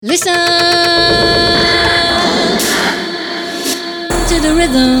Listen to the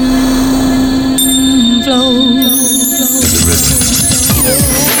rhythm flow.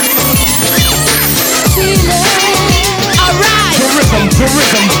 Feel it. All right. To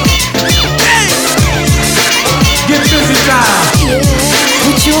rhythm. Hey. Get busy time. Yeah.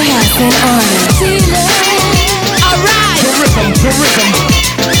 Put your hands in order. Feel it. All right. To rhythm.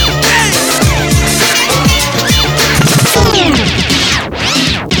 Hey.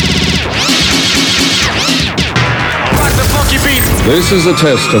 This is a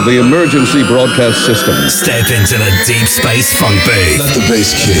test of the emergency broadcast system. Step into the deep space funk booth. Let the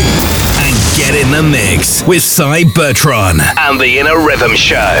bass kick. And get in the mix with Cy Bertrand and the Inner Rhythm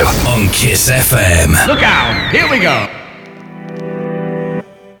Show on Kiss FM. Look out, here we go.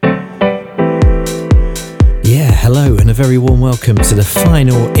 Yeah, hello and a very warm welcome to the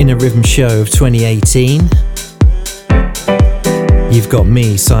final Inner Rhythm Show of 2018. You've got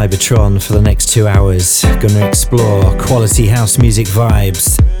me, Cybertron, for the next 2 hours. Gonna explore quality house music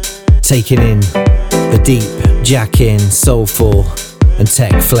vibes, taking in the deep, jack-in, soulful and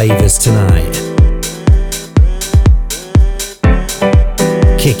tech flavours tonight.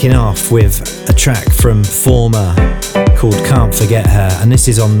 Kicking off with a track from Former called Can't Forget Her, and this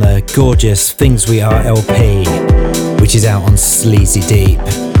is on the gorgeous Things We Are LP, which is out on Sleazy Deep.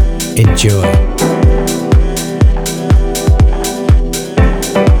 Enjoy.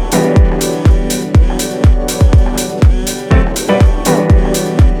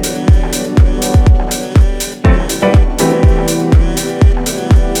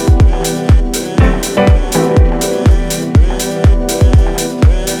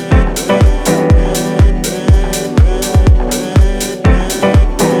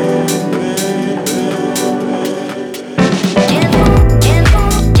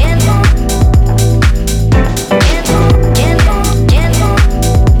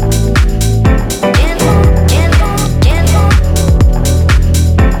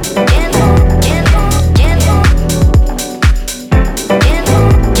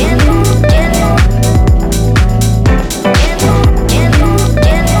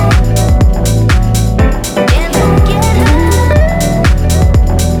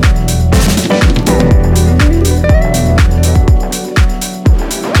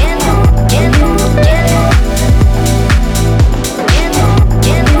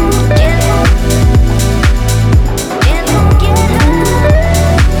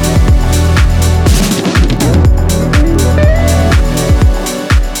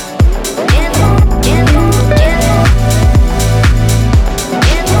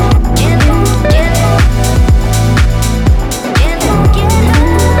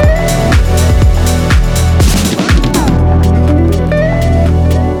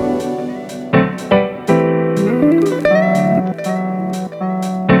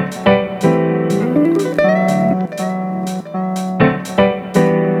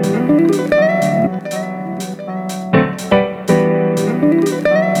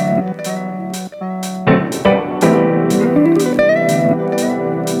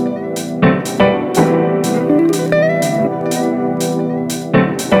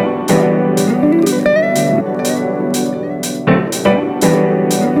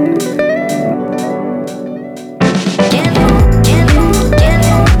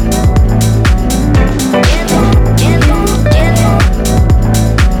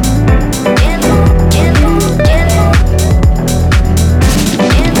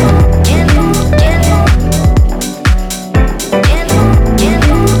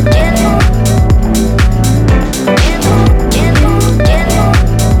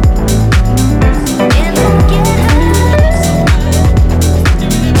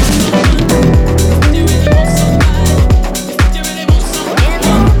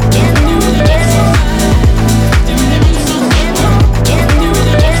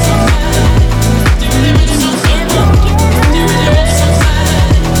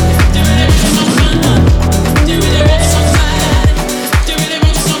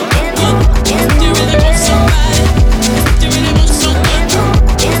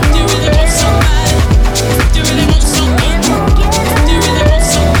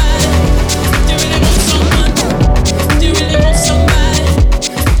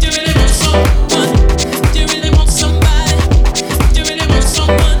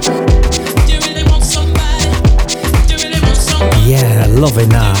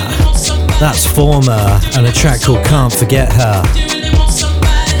 That's Former and a track called Can't Forget Her.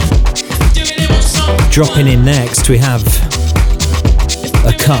 Dropping in next we have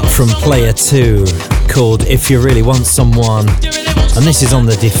a cut from Player 2 called If You Really Want Someone, and this is on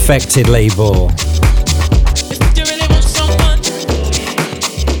the Defected label.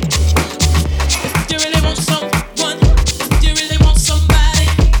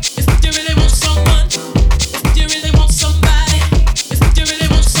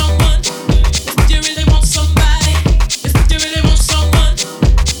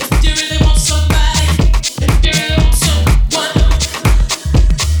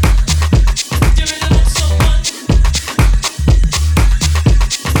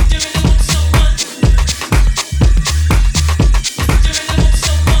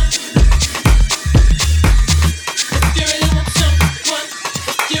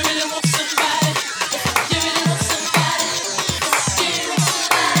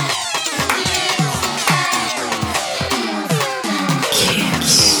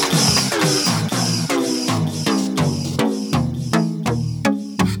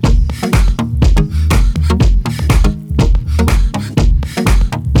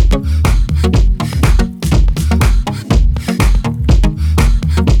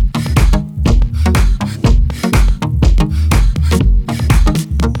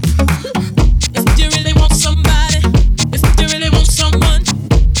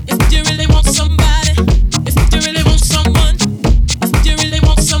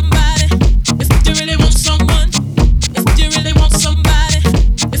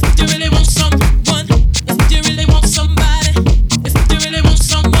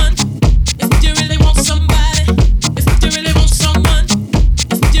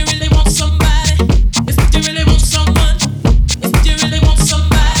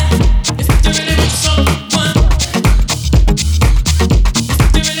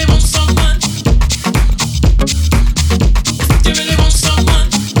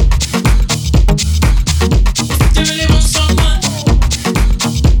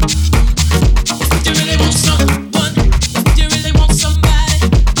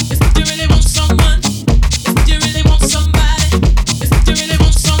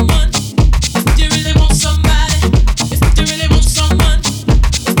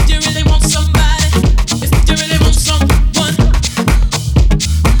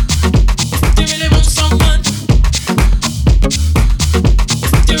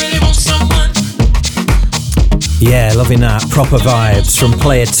 Loving that. Proper vibes from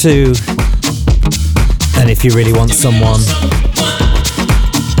Player 2. And If You Really Want Someone.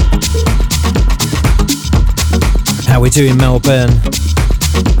 How we doing, Melbourne?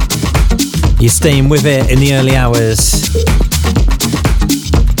 You're staying with it in the early hours.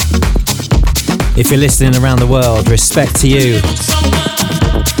 If you're listening around the world, respect to you.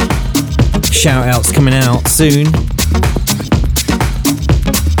 Shout outs coming out soon.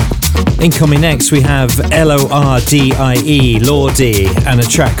 Incoming next, we have Lordie, Lordy, and a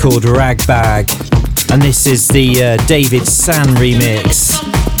track called Ragbag. And this is the David San remix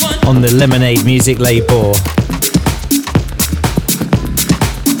on the Lemonade music label.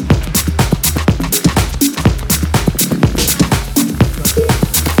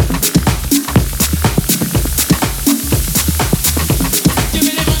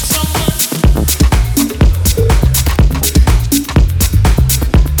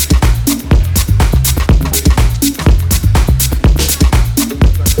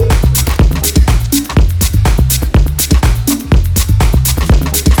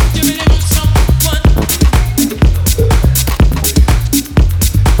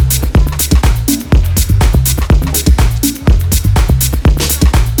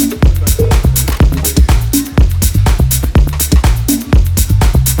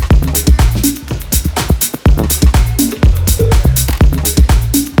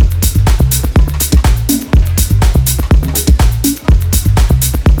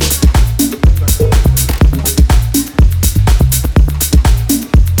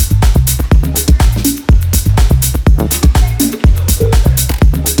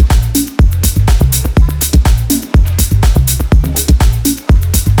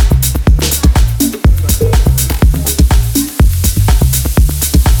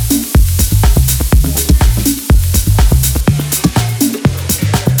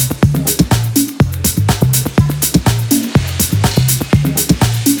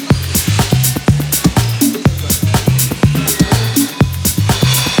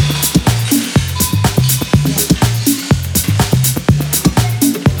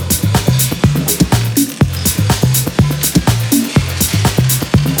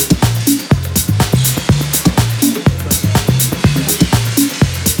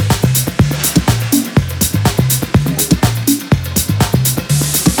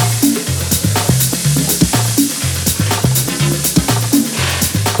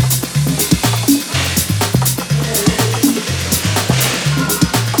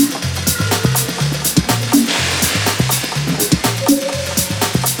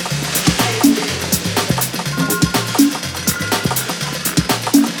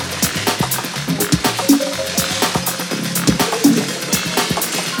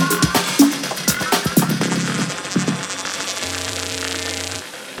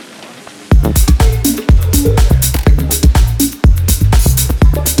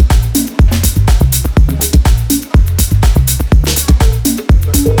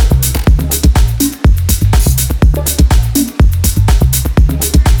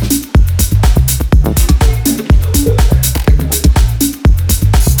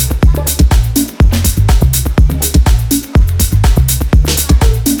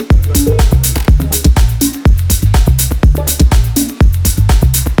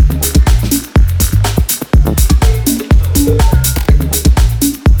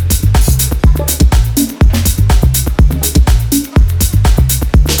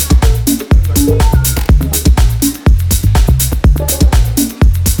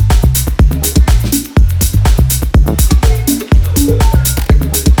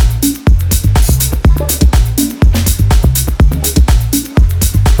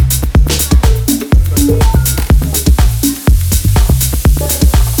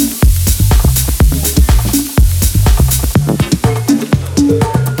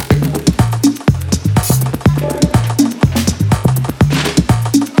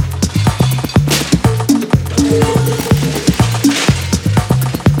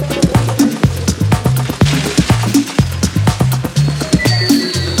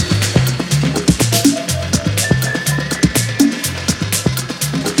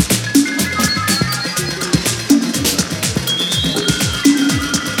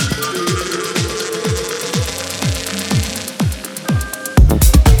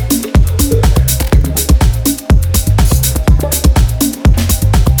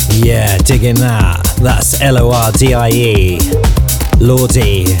 Digging that. That's Lordie,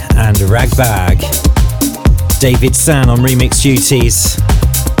 Lordy, and Ragbag. David San on remix duties.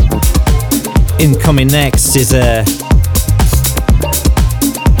 Incoming next is a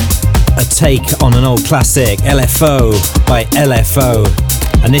take on an old classic, LFO by LFO,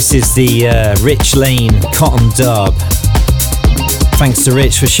 and this is the Rich Lane Cotton dub. Thanks to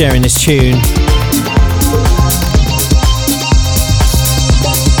Rich for sharing this tune.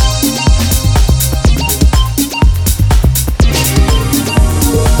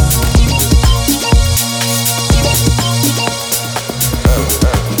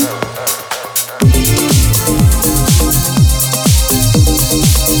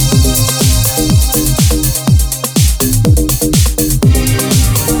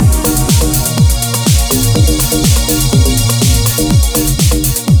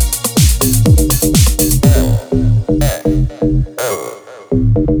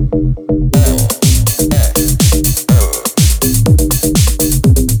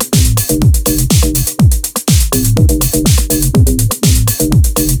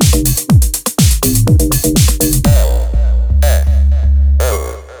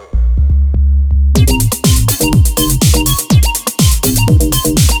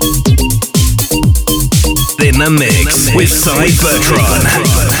 In the mix with Cy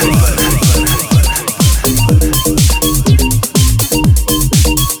Bertrand.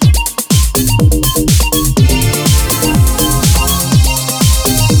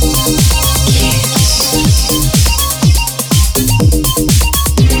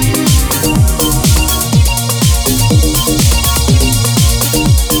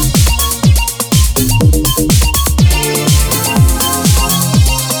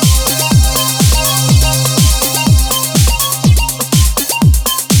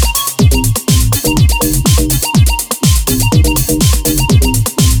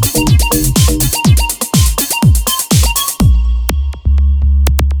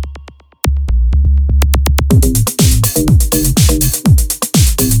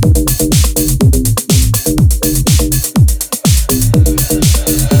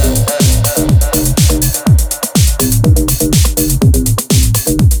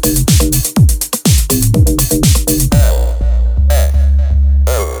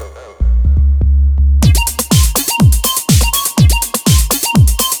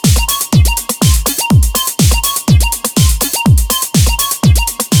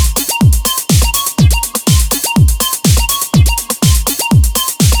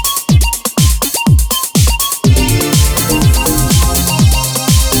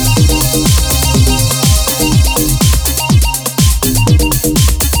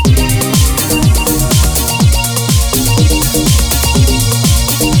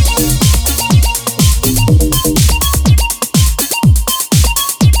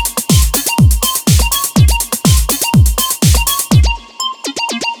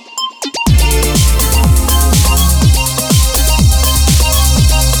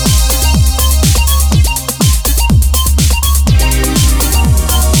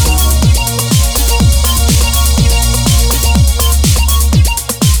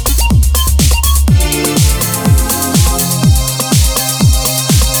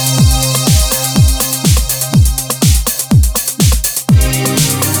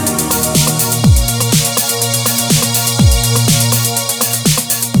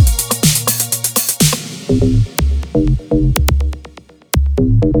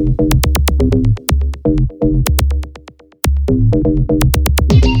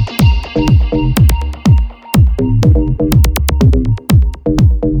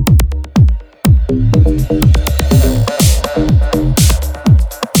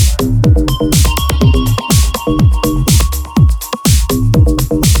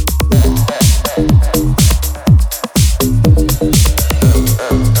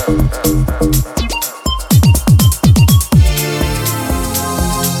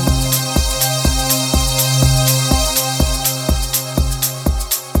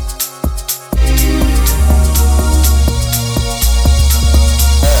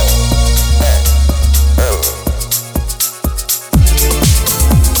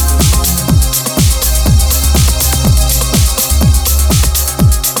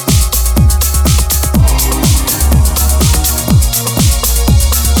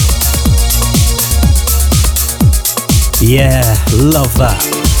 Yeah, love that.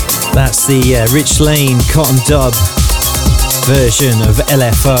 That's the Rich Lane Cotton Dub version of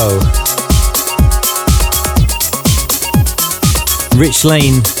LFO. Rich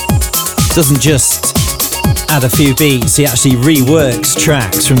Lane doesn't just add a few beats, he actually reworks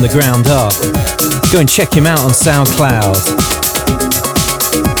tracks from the ground up. Go and check him out on SoundCloud.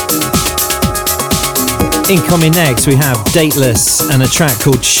 Incoming next we have Dateless and a track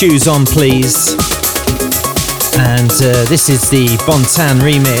called Shoes On Please. And this is the Bontan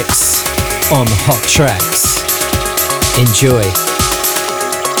remix on Hot Tracks. Enjoy.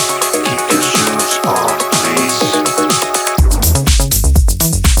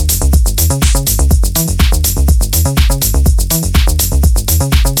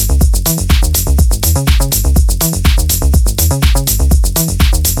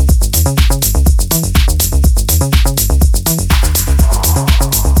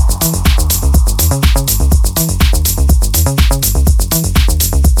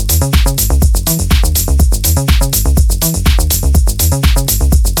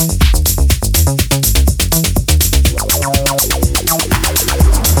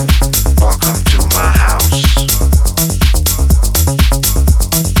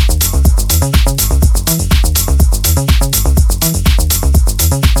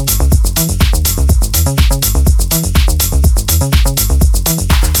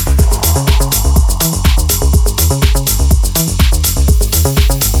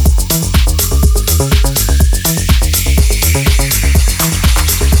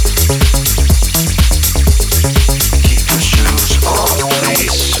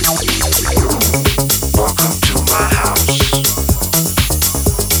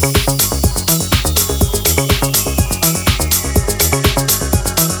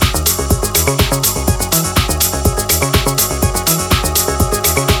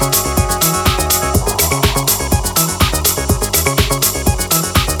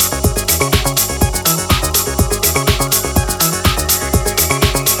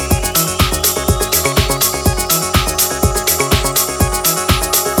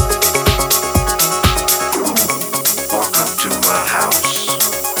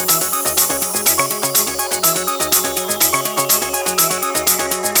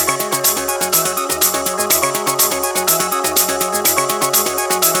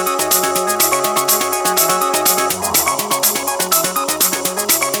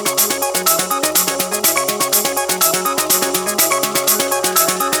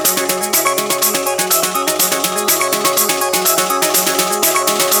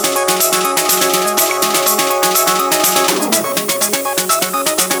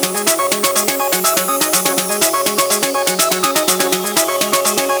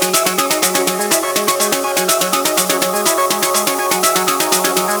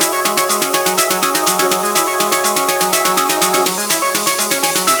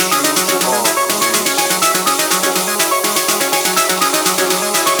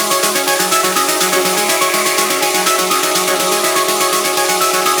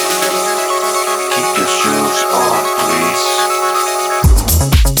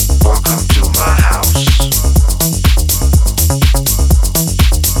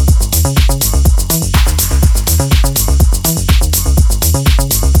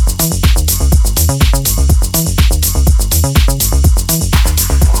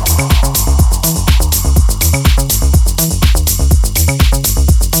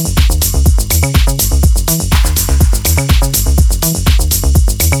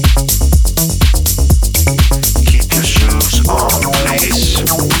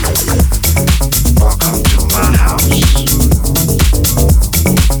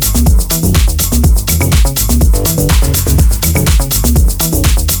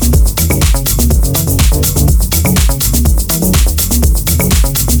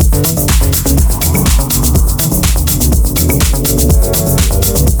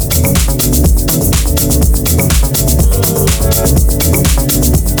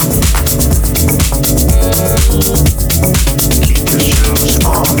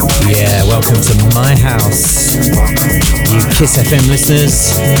 house. You Kiss FM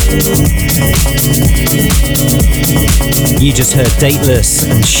listeners, you just heard Dateless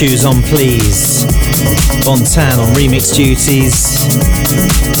and Shoes On Please. Bontan on remix duties.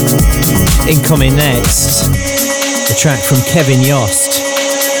 Incoming next, a track from Kevin Yost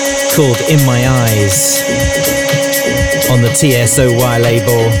called In My Eyes on the TSOY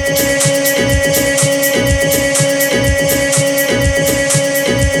label.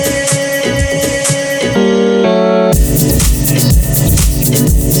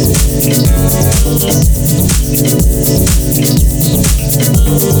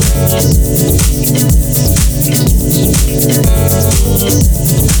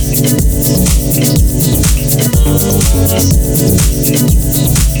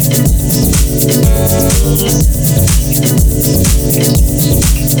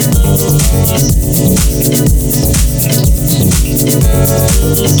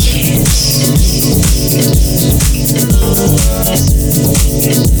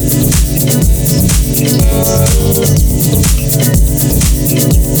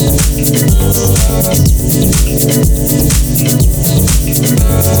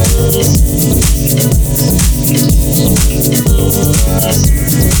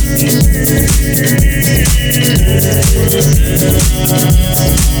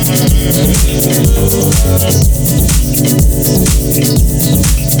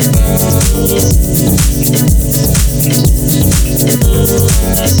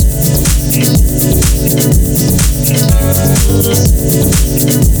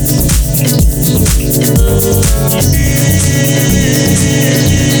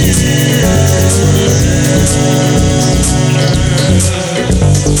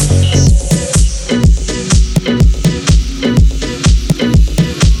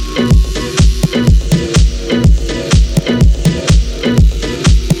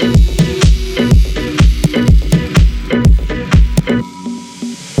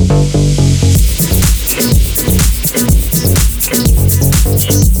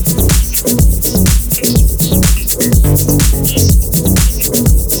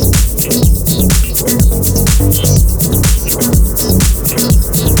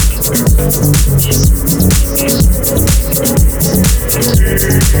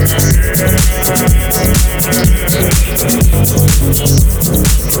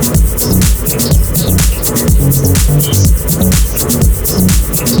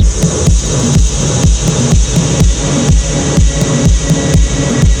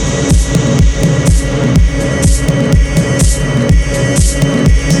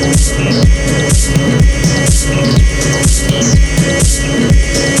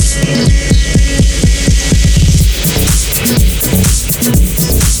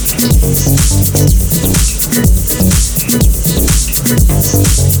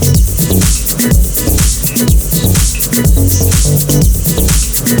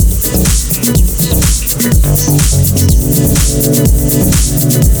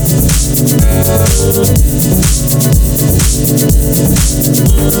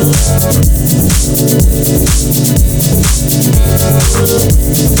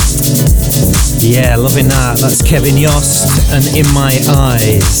 Yeah, loving that. That's Kevin Yost and In My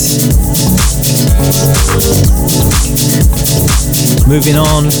Eyes. Moving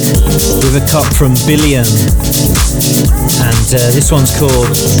on with a cut from Billion. And this one's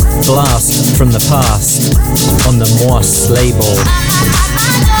called Blast from the Past on the Moss label.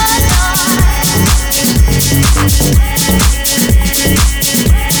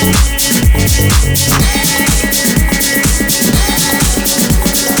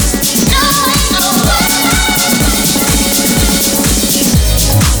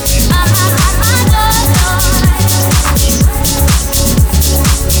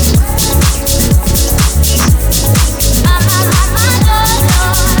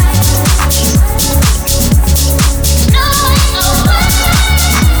 No.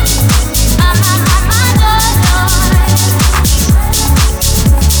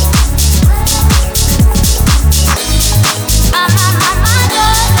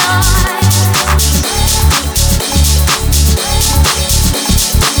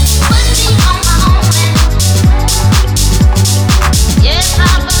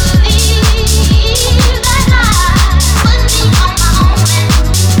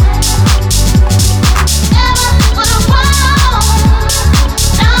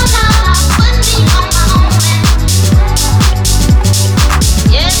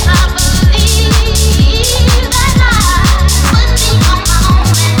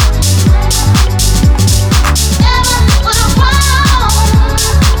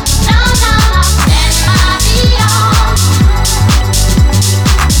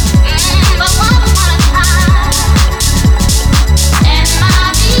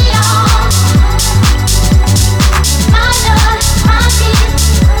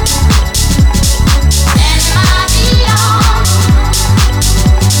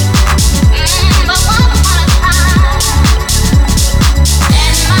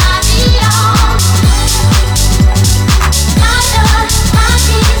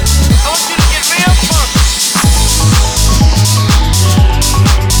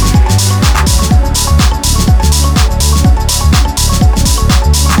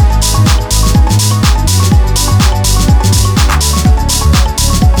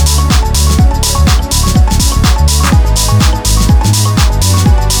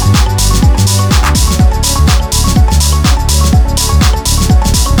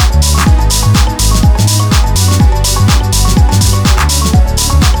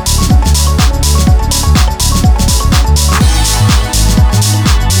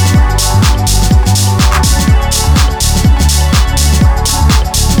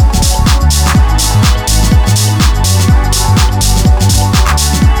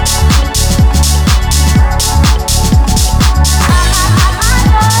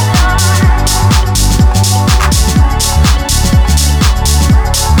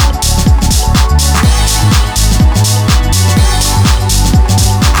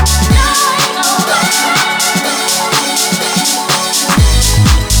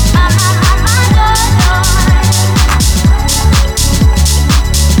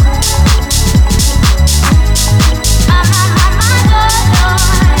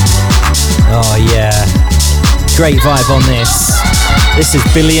 great vibe on this. This is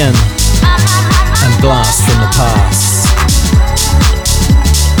Billion and Blast from the Past.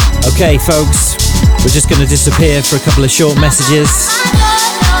 Okay, folks, we're just going to disappear for a couple of short messages.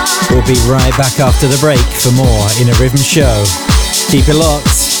 We'll be right back after the break for more In a Rhythm Show. Keep it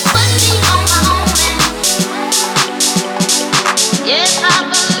locked.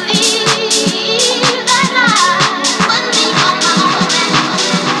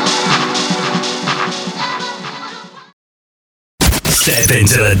 Step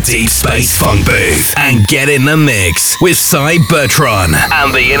into the deep space funk booth and get in the mix with Cy Bertrand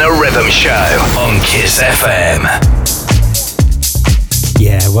and the In a Rhythm Show on Kiss FM.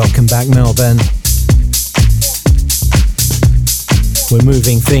 Yeah, welcome back, Melbourne. We're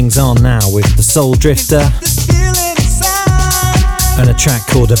moving things on now with the Soul Drifter and a track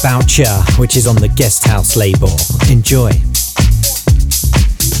called About Ya, which is on the Guest House label. Enjoy.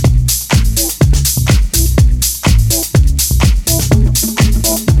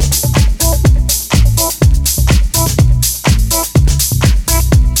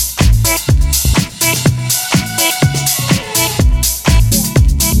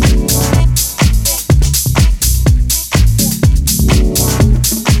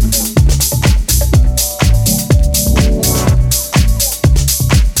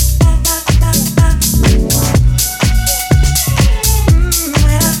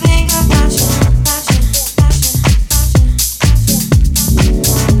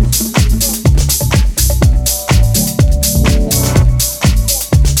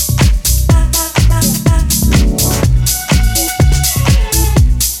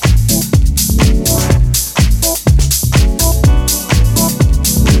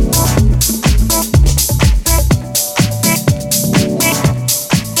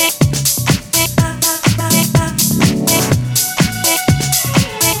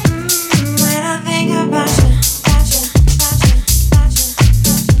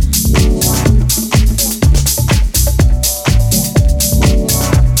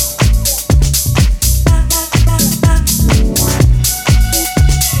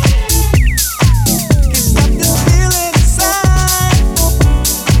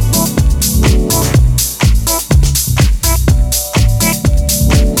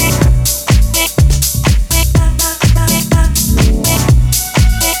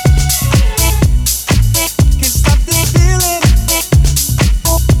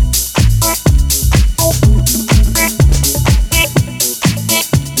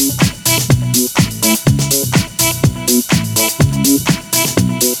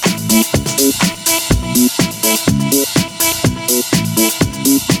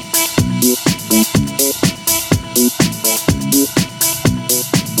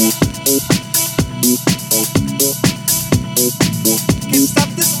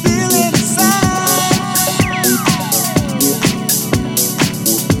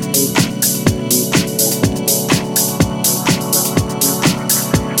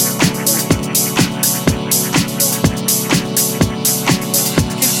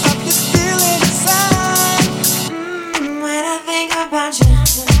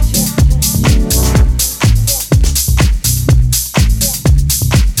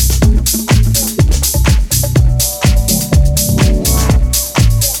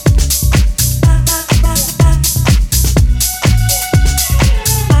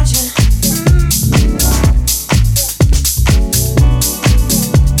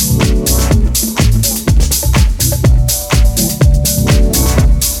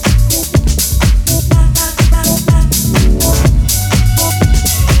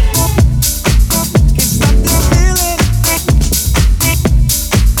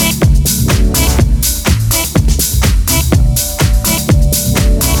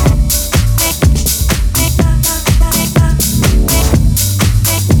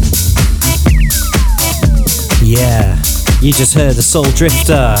 You just heard the Soul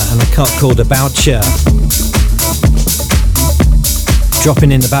Drifter and a cut called About Ya.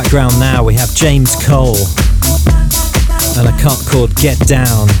 Dropping in the background now, we have James Cole and a cut called Get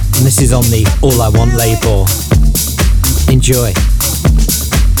Down, and this is on the All I Want label. Enjoy.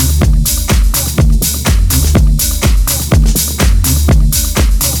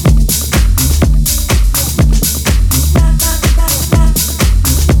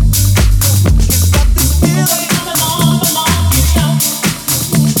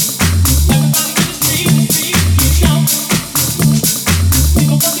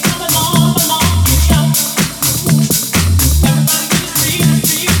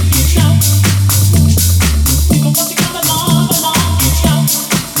 Come on.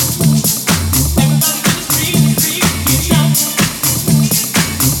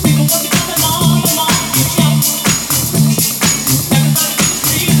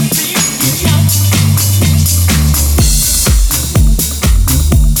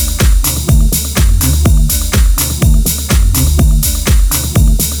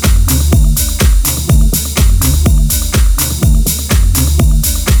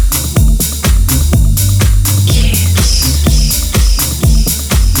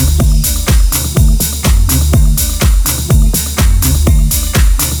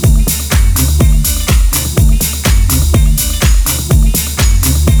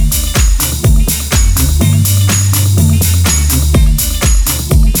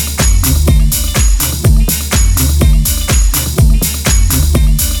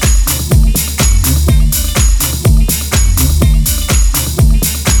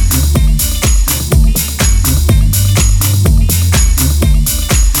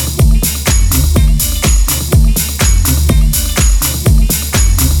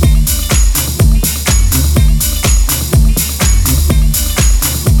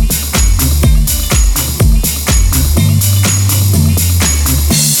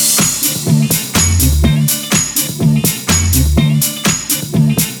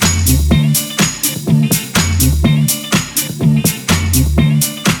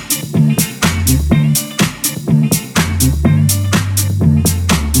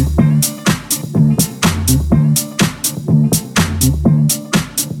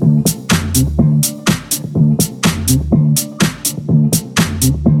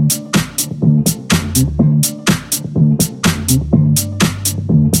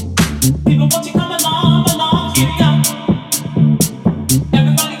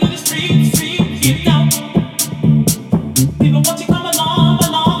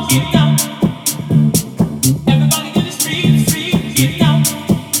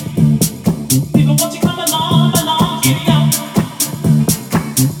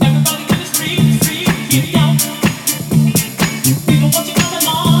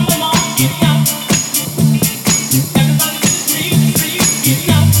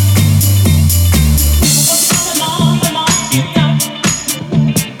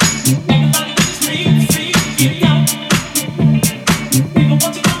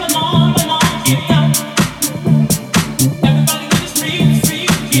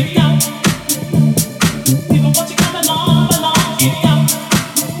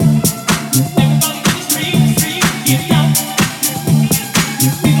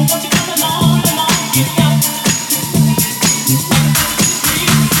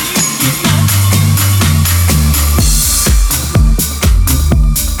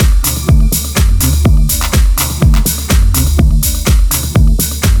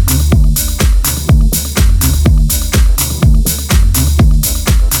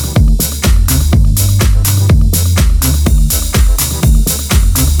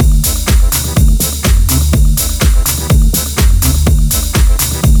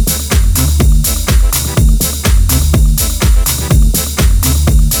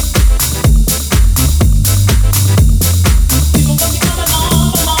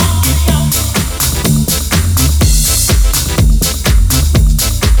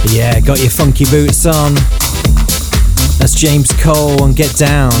 Got your funky boots on. That's James Cole on Get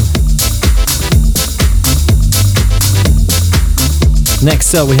Down.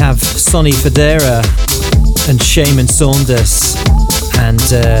 Next up we have Sonny Fodera and Shaman Saunders and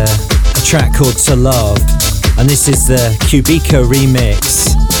a track called To Love. And this is the Cubico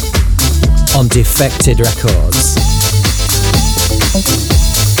remix on Defected Records.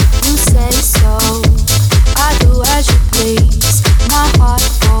 You say so, I do as you please. My heart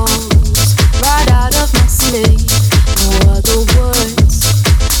falls right out of my sleeve. No other words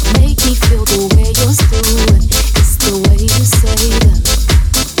make me feel the way yours do. It's the way you say them.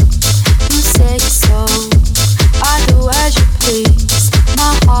 You say so, I do as you please.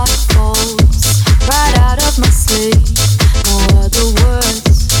 My heart falls right out of my sleeve. No other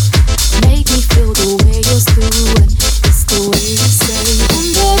words make me feel the way yours do. It's the way you say them.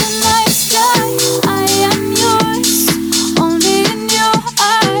 Under the night sky, I am yours. Only in your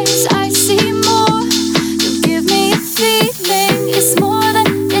eyes I see more. You give me a feeling, it's more than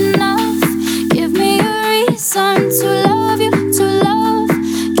enough. Give me a reason to love you, to love.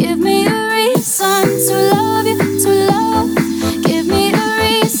 Give me a reason to love you, to love. Give me a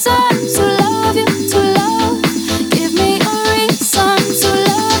reason to love you, to love. Give me a reason to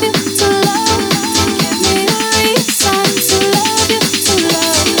love you, to love. Give me a reason to love you, to love,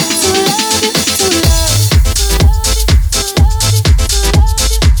 to love you, to love.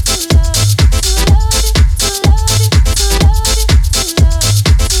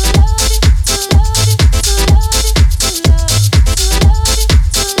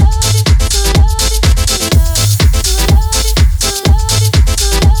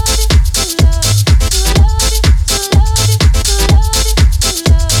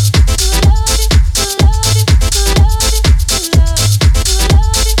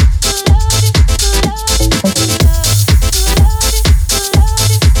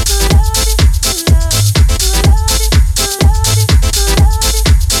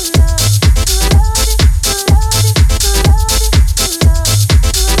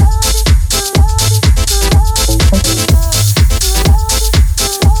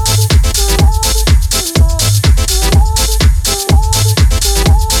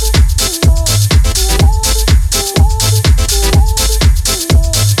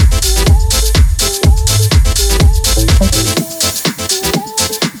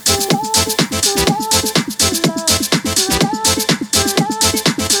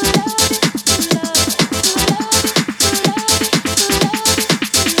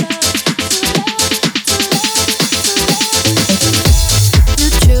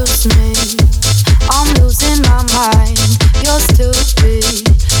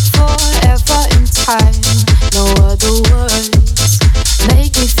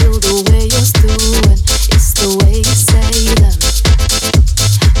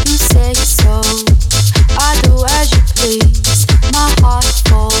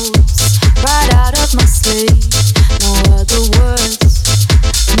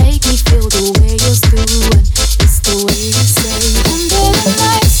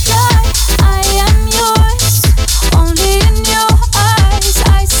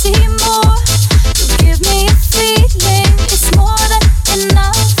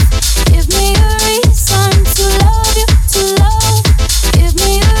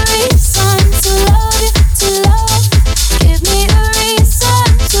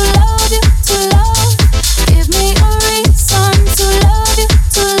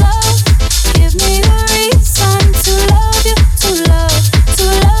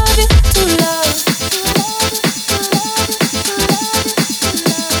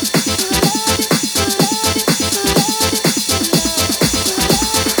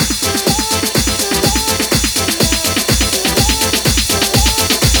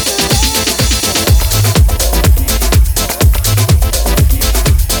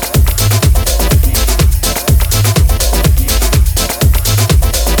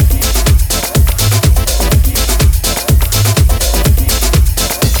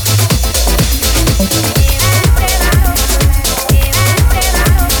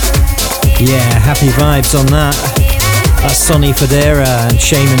 Happy vibes on that. That's Sonny Fodera and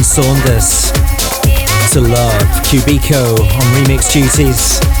Shaman Saunders. To Love, Cubico on remix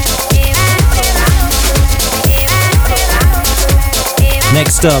duties.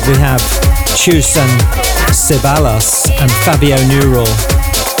 Next up we have Chusan Ceballos and Fabio Neural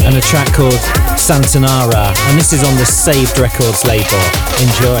and a track called Santanara, and this is on the Saved Records label.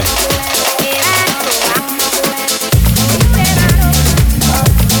 Enjoy.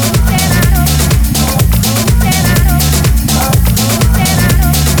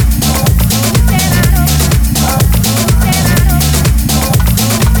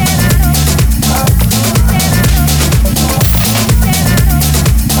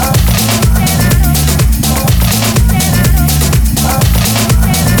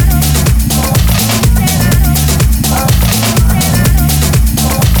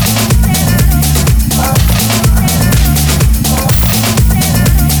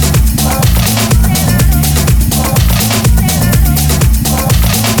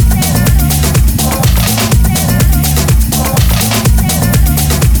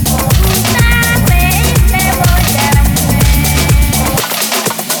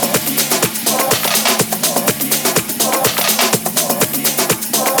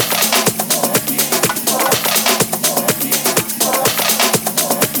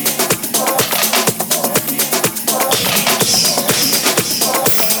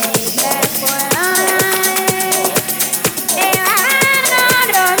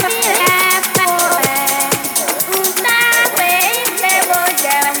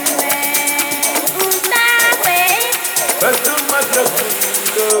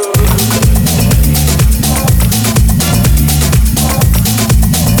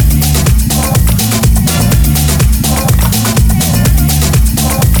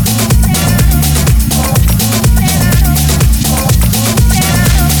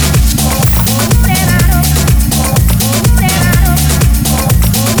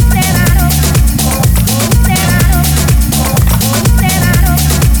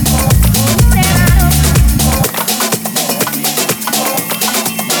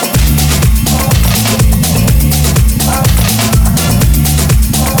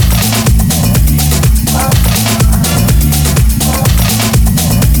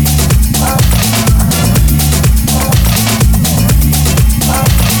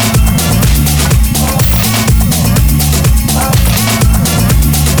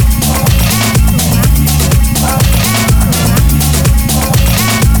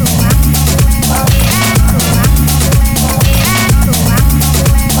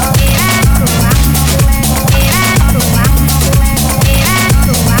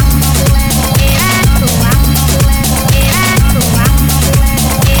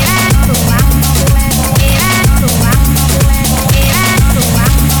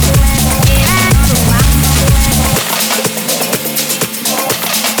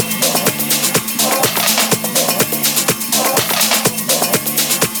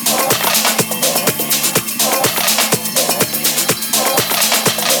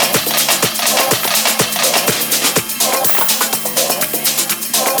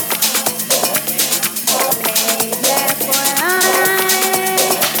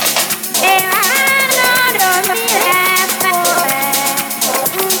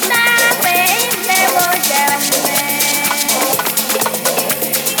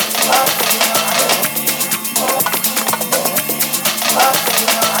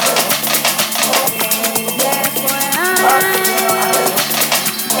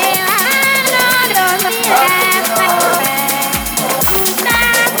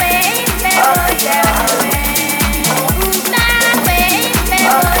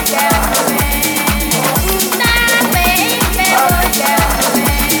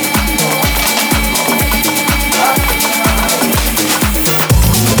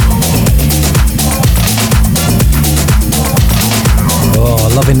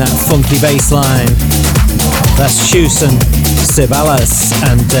 that funky bass line. That's Shusen Ceballos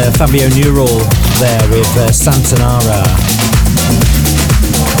and Fabio Neural there with Santanara.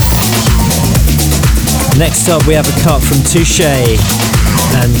 Next up we have a cut from Touche,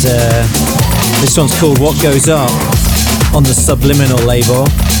 and this one's called What Goes Up on the Subliminal label.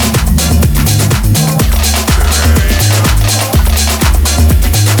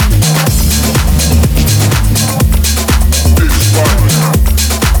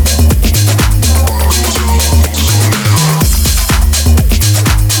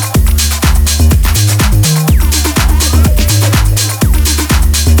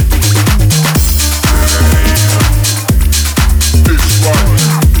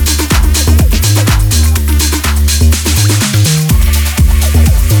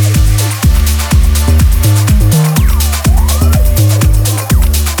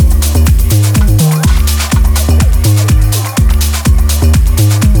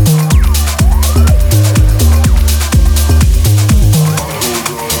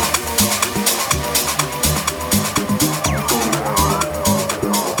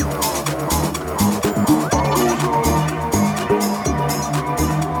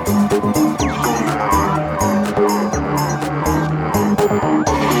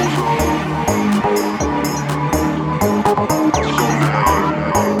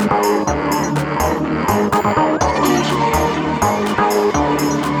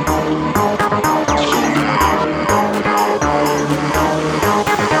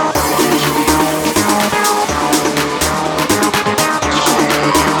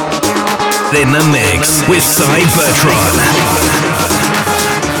 In the mix with Cy Bertrand.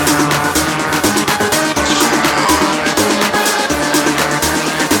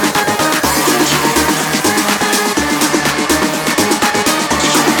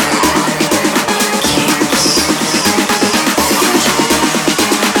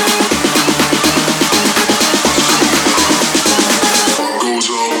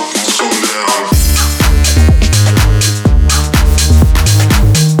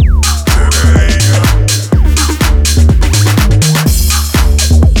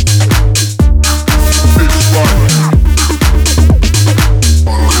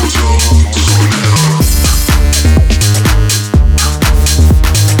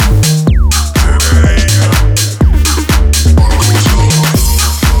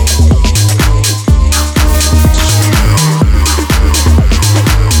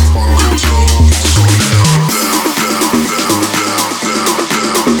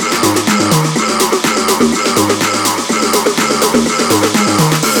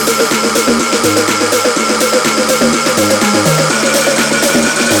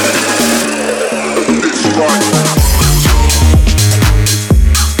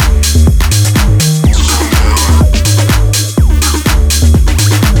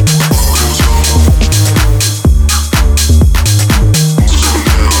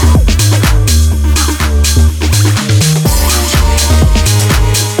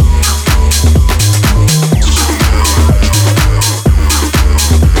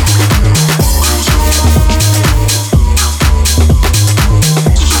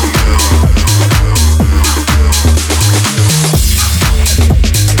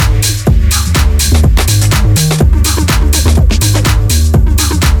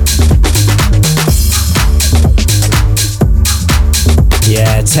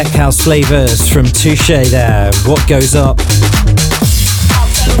 Tech house flavors from Touche there. What Goes Up?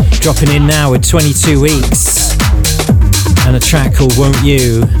 Dropping in now with 22 weeks and a track called Won't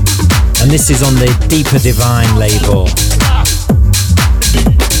You, and this is on the Deeper Divine label.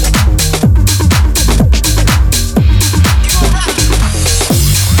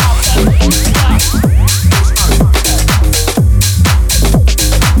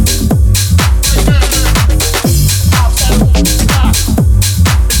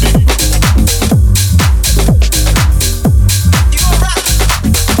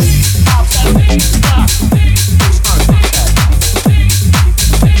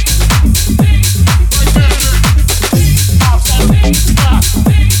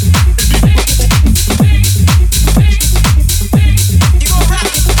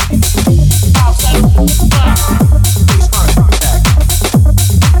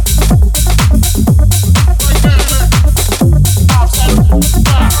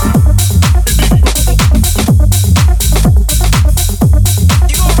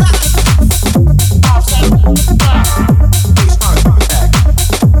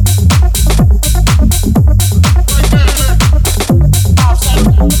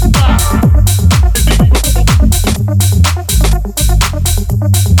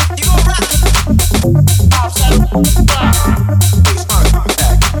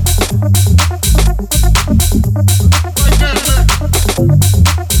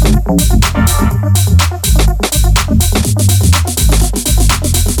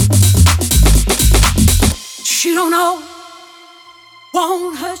 you don't know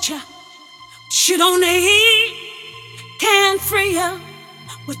won't hurt you. What you don't need can't free you.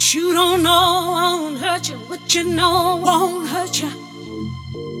 What you don't know won't hurt you. What you know won't hurt you.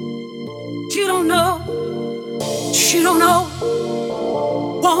 You don't know. What you don't know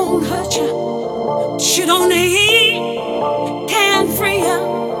won't hurt you. What you don't need can't free you.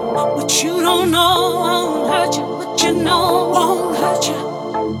 What you don't know won't hurt you. What you know won't hurt you.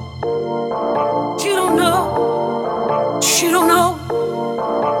 You don't know. What you don't know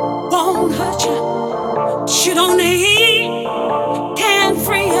won't hurt you. What you don't need can't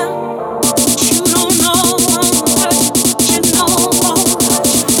free you. What you don't know won't hurt you. What you know won't hurt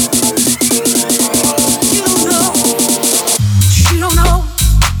you. You don't know. What you don't know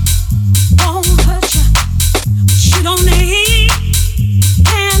won't hurt you. What you don't need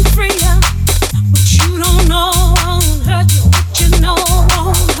can't free you. What you don't know won't hurt you. What you know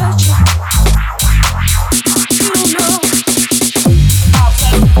won't hurt you. You don't know.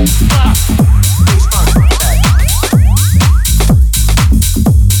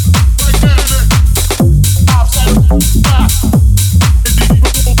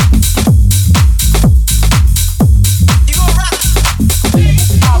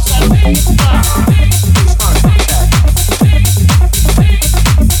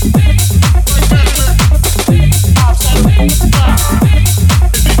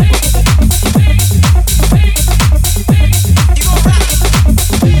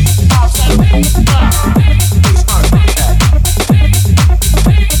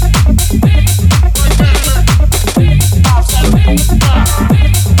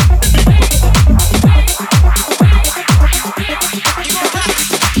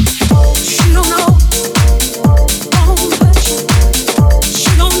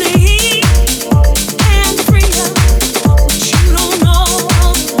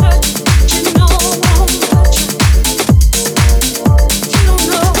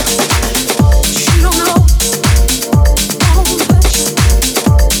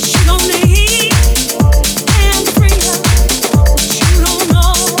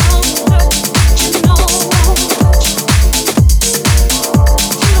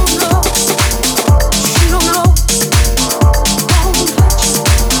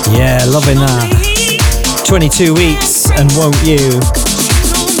 Loving that. 22 weeks and Won't You.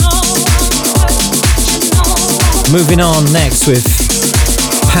 Moving on next with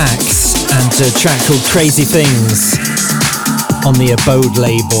Pax and a track called Crazy Things on the Abode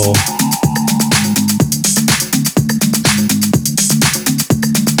label.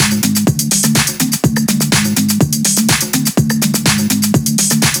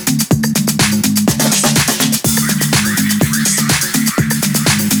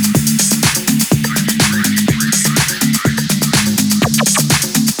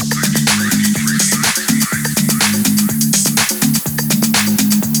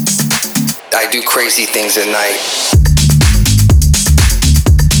 Crazy things at night.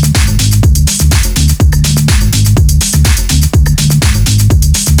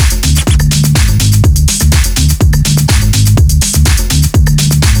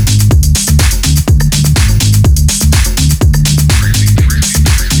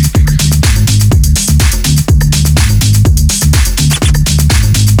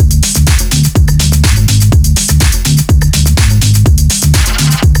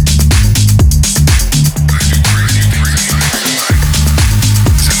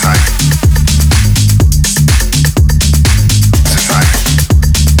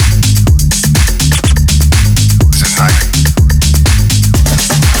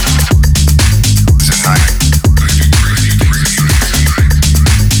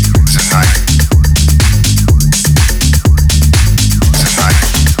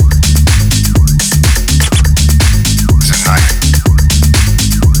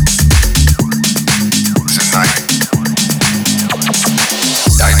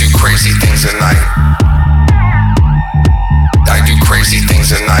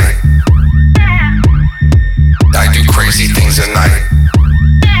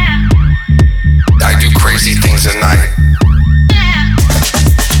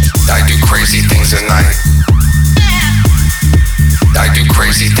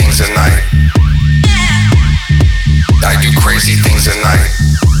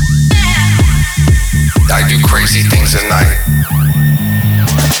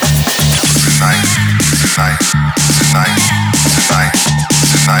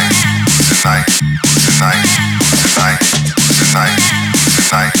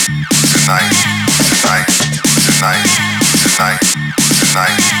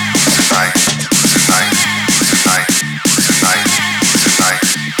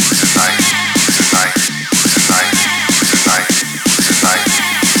 Tonight.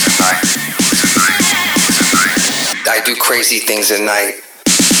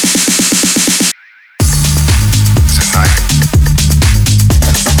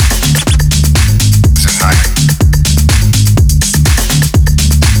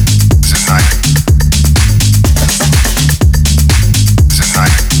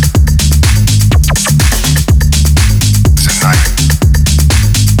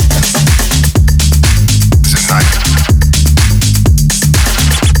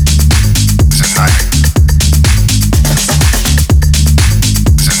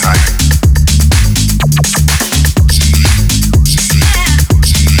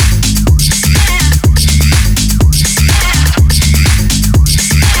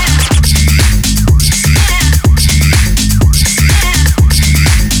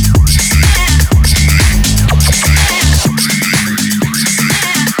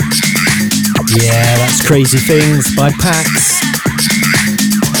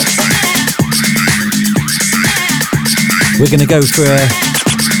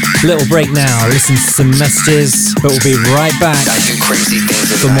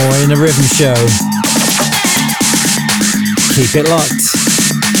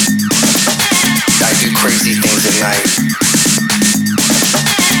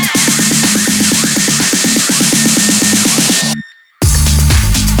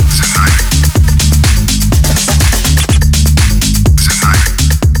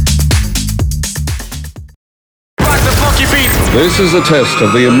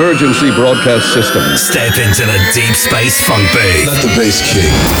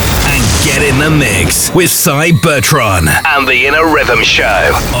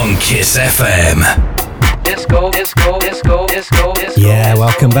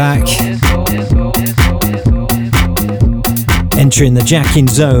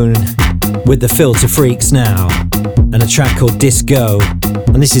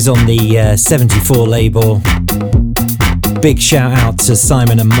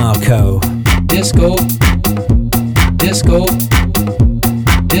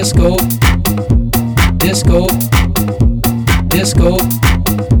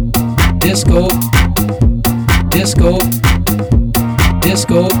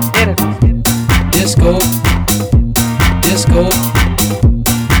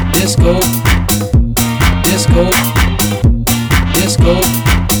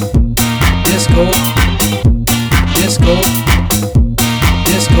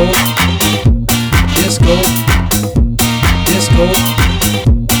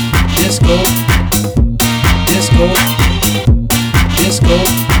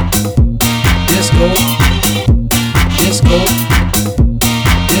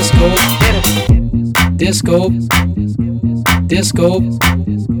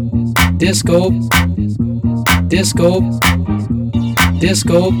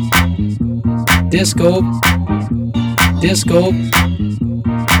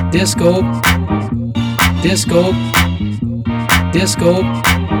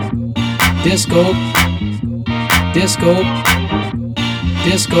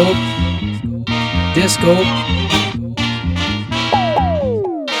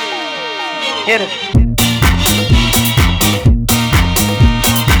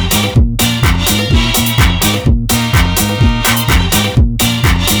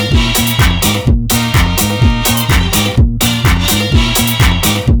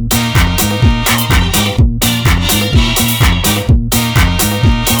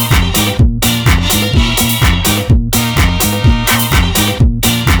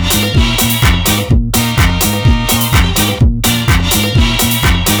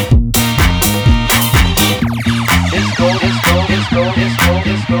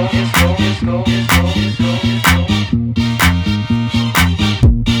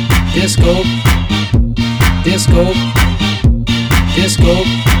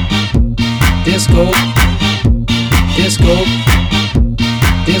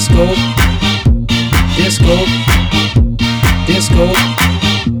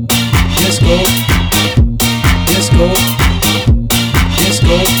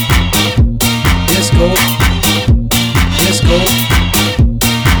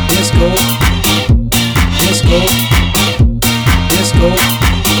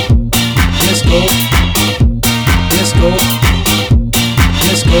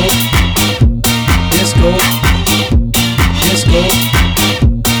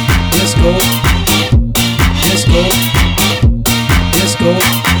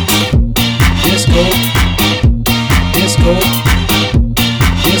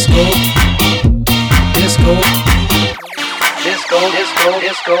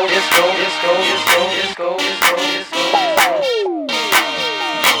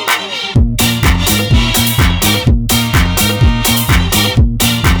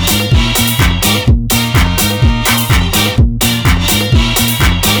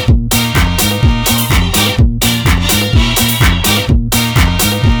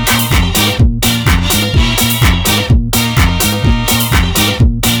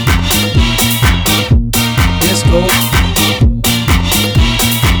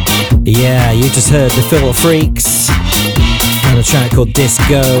 Yeah, you just heard the Filter Freaks and a track called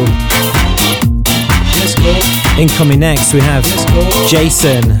Disco. Incoming next, we have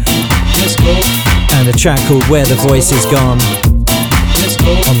Jason and a track called Where the Voice Is Gone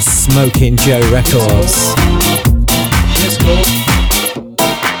on Smoking Joe Records.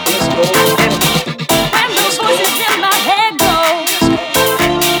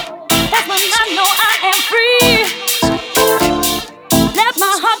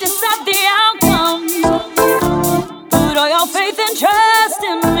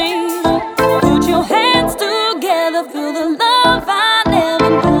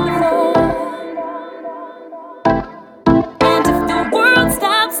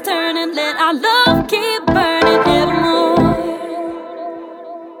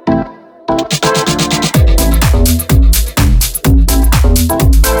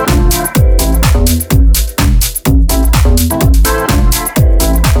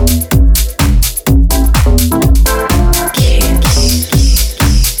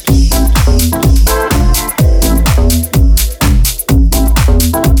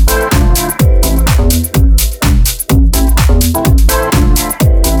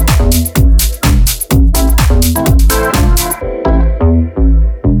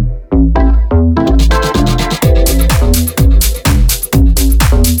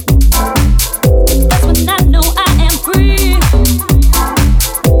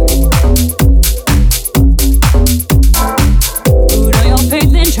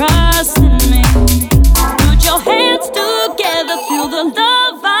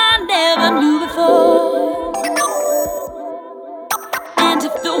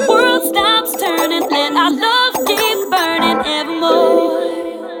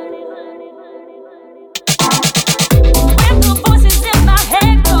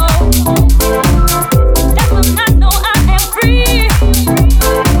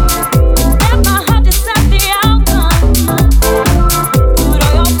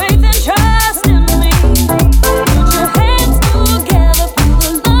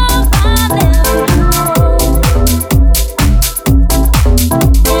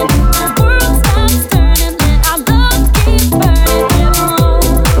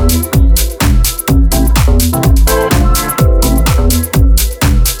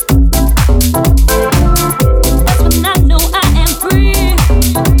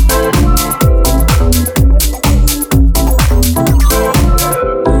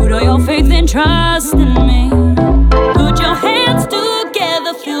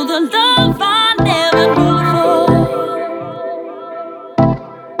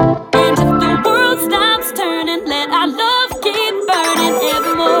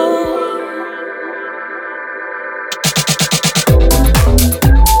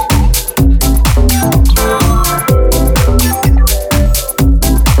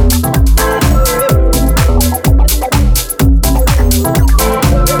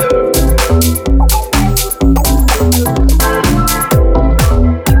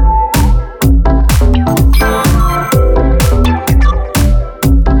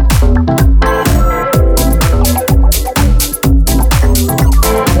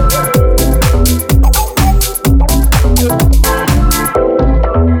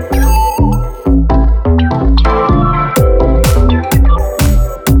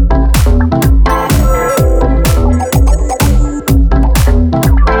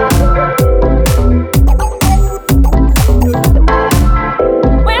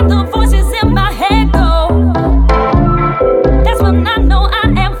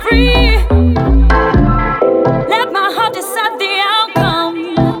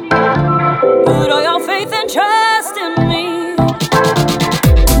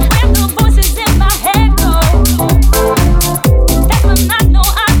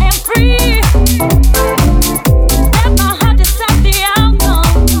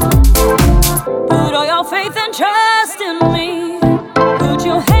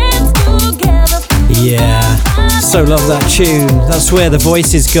 So love that tune. That's Where the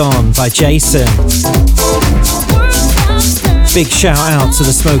Voice Is Gone by Jason. Big shout out to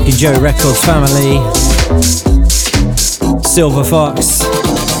the Smoking Joe Records family. Silver Fox,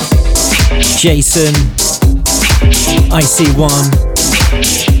 Jason, IC1.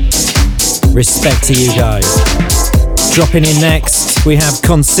 Respect to you guys. Dropping in next, we have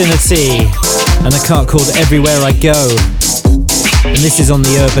Consinity and a cut called Everywhere I Go. And this is on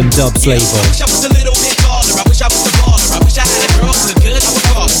the Urban Dubs label.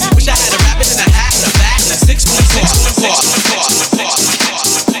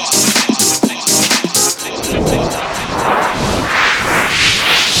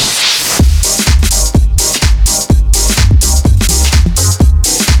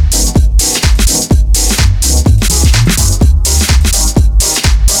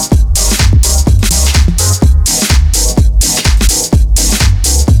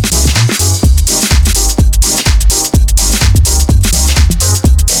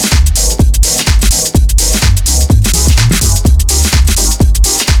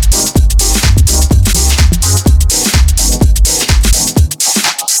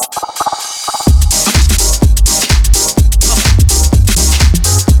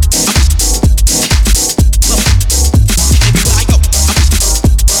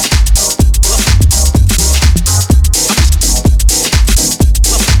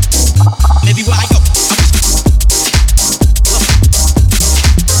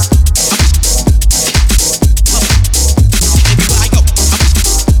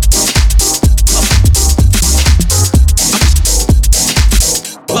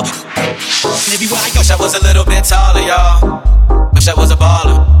 bit taller, y'all. Wish I was a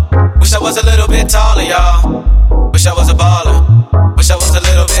baller. Wish I was a little bit taller, y'all. Wish I was a baller. Wish I was a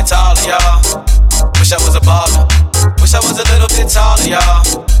little bit taller, y'all. Wish I was a baller. Wish I was a little bit taller, y'all.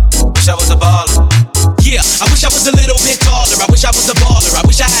 Wish I was a baller. Yeah, I wish I was a little bit taller. I wish I was a baller. I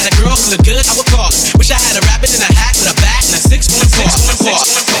wish I had a girl who looked good, I would call her. Wish I had a rabbit in a hat with a bat and a 6'4".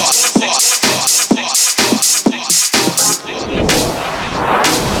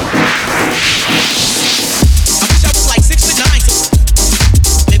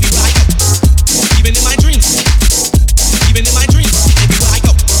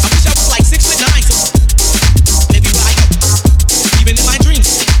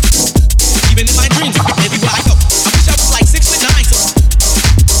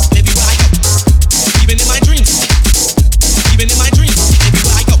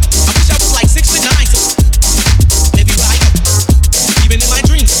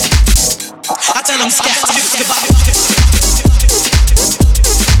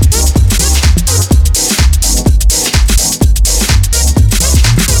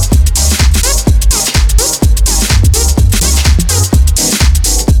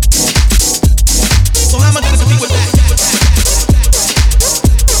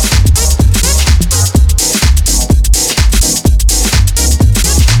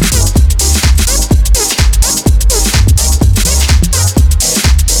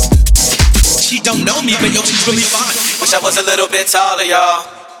 Really fine. Wish I was a little bit taller, y'all.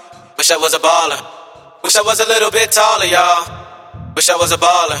 Wish I was a baller. Wish I was a little bit taller, y'all. Wish I was a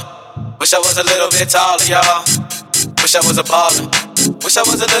baller. Wish I was a little bit taller, y'all. Wish I was a baller. Wish I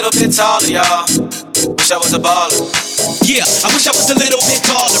was a little bit taller, y'all. Wish I was a baller. Yeah, I wish I was a little bit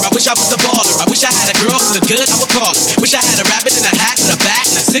taller. I wish I was a baller. I wish I had a girl who looked good, I would call her. Wish I had a rabbit in a hat with a bat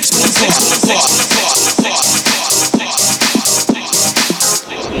and a 6'4".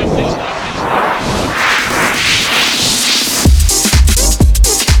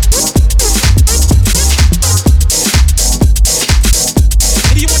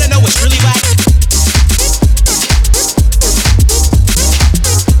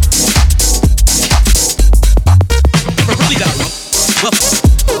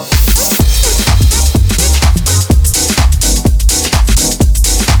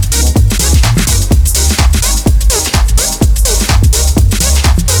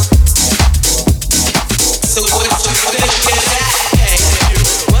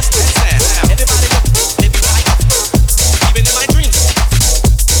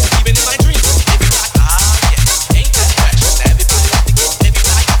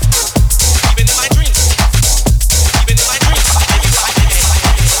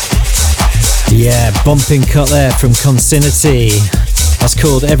 Bumping cut there from Consinity. That's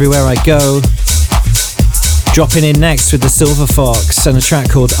called Everywhere I Go. Dropping in next with the Silver Fox and a track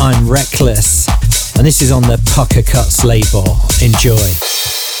called I'm Reckless. And this is on the Pucker Cuts label. Enjoy.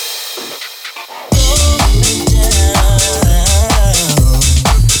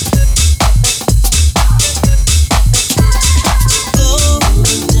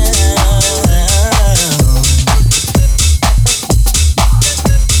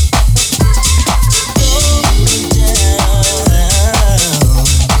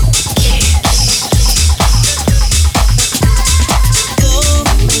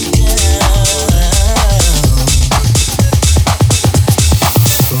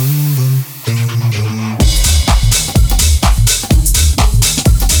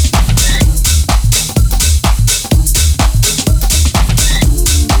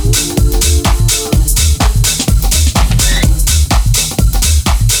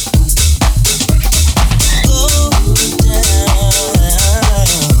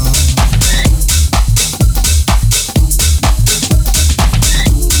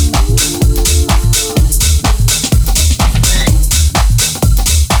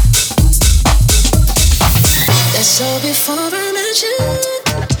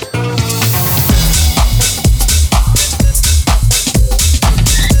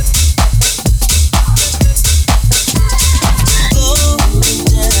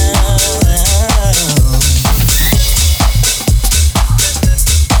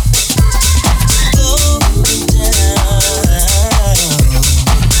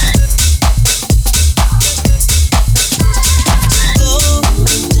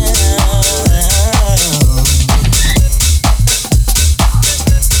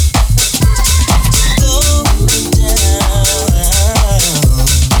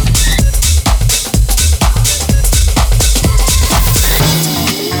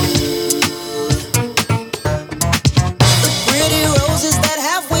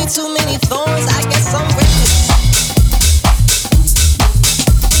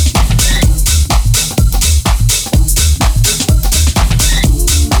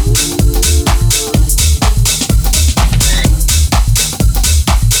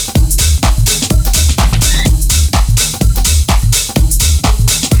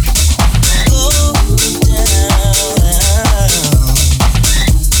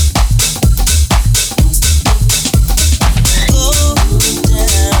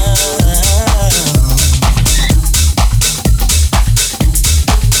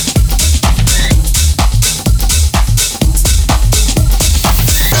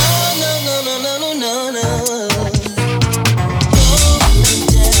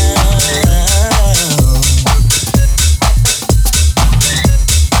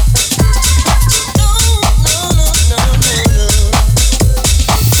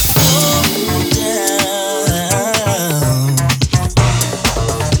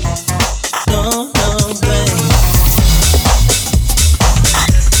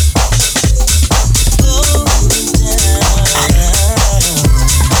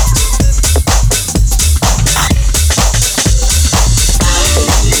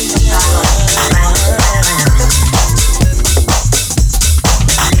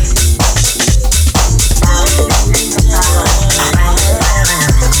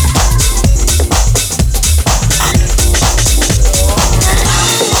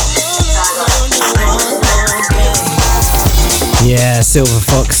 Silver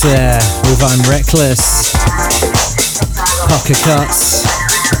Fox there with I'm Reckless. Pucker Cuts.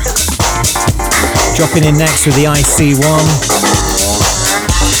 Dropping in next with the IC1.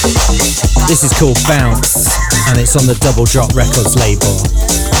 This is called Bounce and it's on the Double Drop Records label.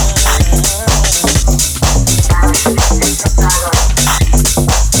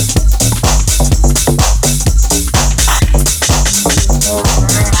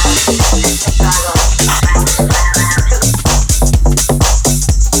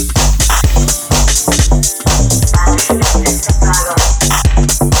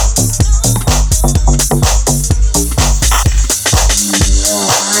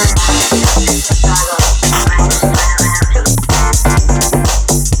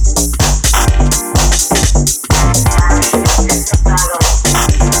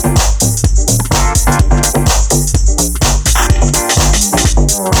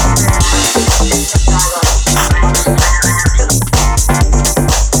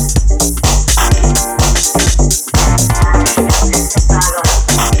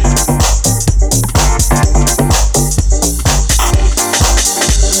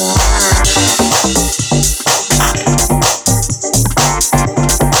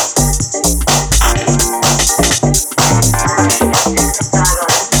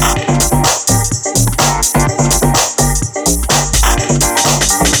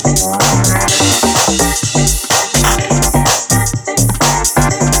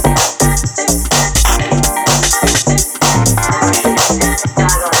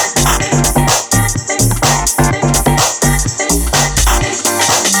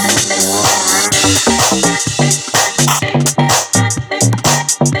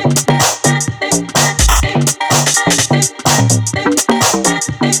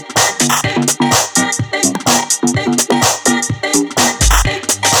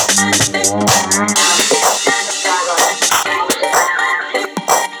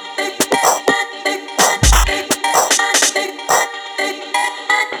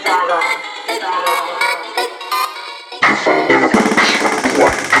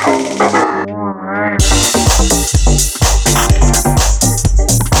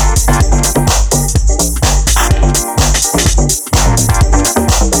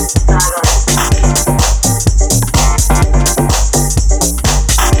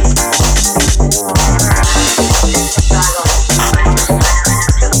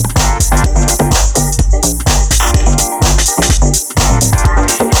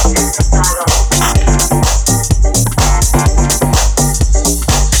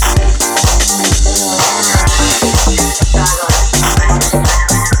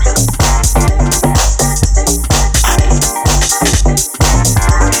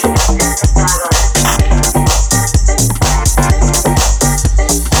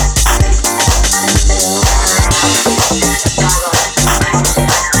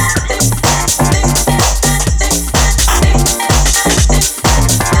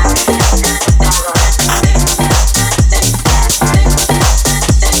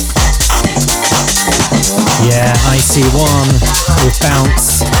 IC1 with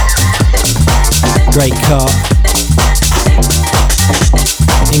Bounce. Great cut.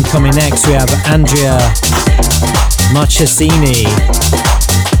 Incoming next we have Andrea Marchesini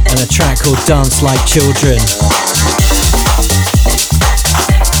and a track called Dance Like Children.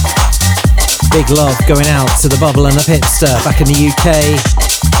 Big love going out to the Bubble and the Hipster back in the UK.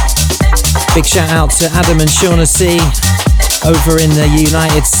 Big shout out to Adam and Shaughnessy over in the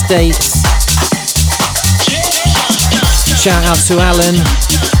United States. Shout out to Alan,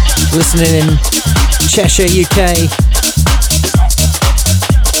 listening in Cheshire, UK.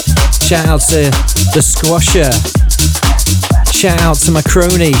 Shout out to The Squasher. Shout out to my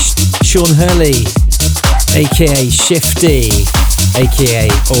crony, Sean Hurley, aka Shifty, aka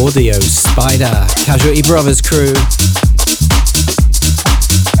Audio Spider, Casualty Brothers crew.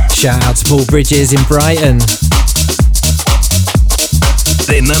 Shout out to Paul Bridges in Brighton.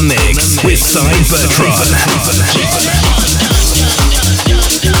 In the mix with Cy Bertrand.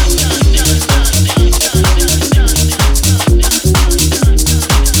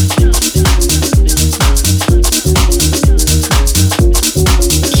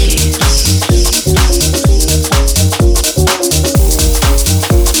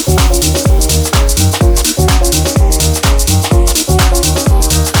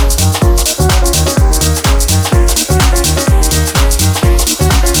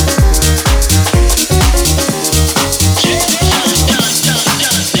 Yeah.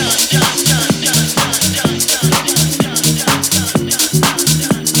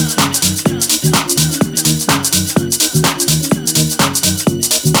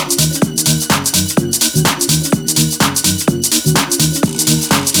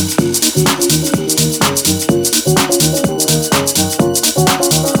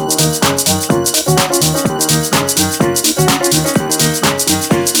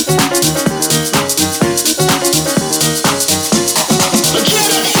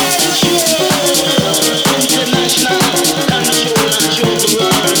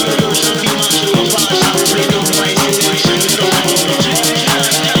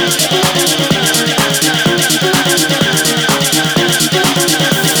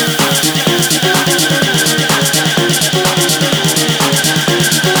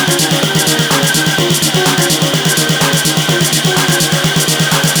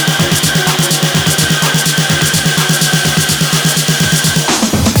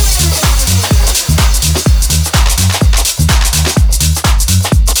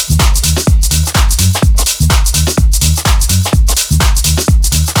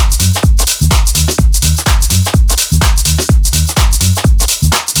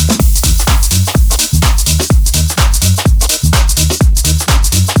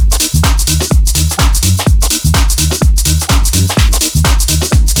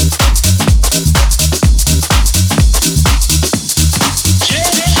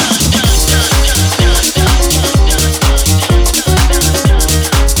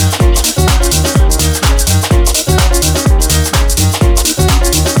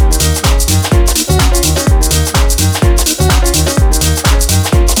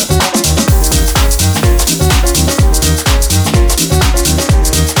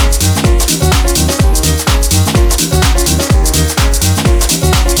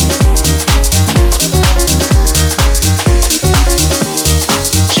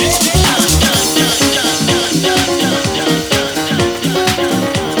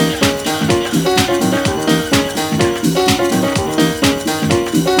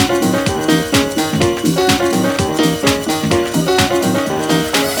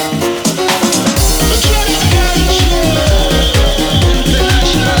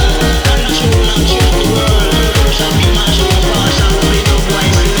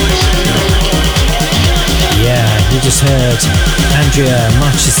 Andrea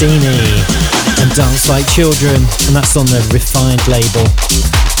Marchesini and Dance Like Children, and that's on the Refined label.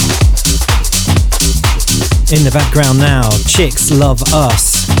 In the background now, Chicks Love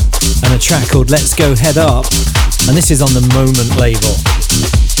Us and a track called Let's Go Head Up, and this is on the Moment label.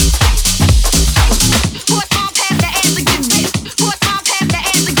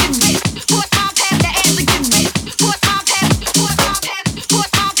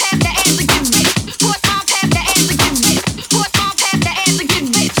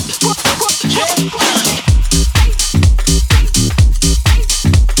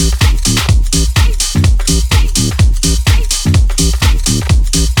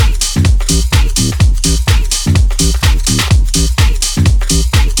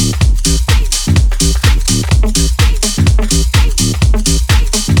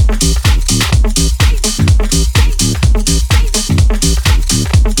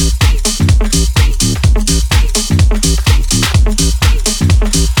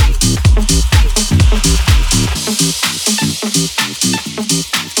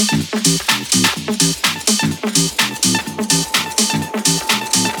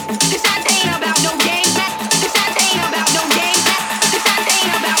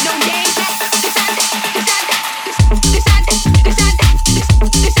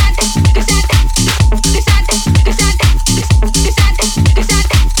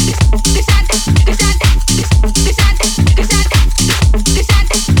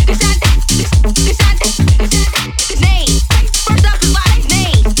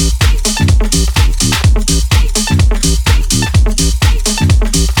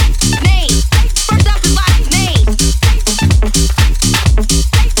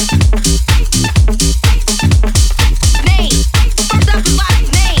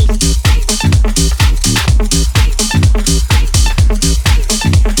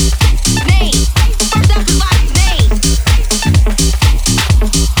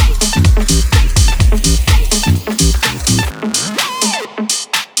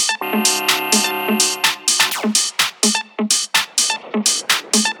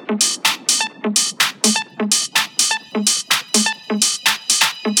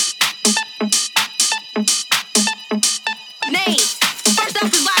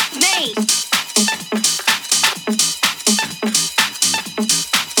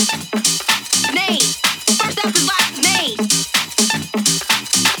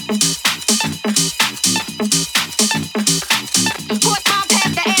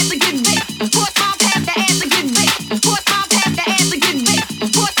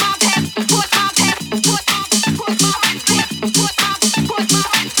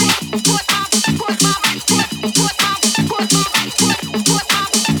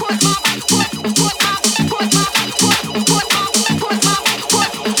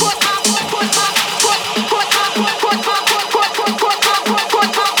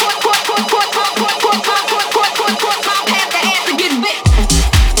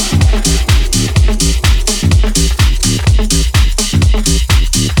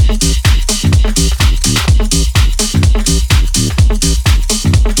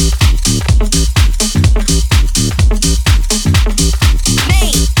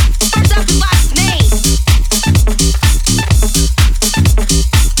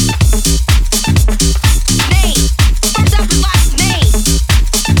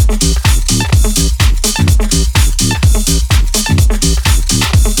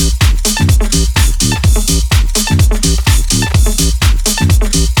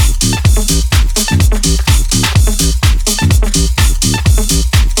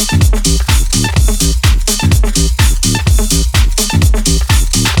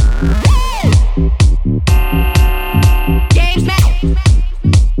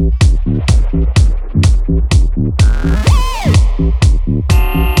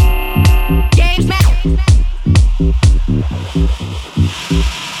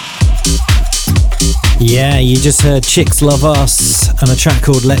 Yeah, you just heard Chicks Love Us and a track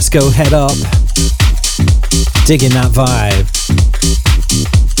called Let's Go Head Up. Digging that vibe.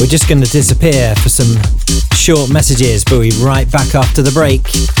 We're just going to disappear for some short messages, but we'll be right back after the break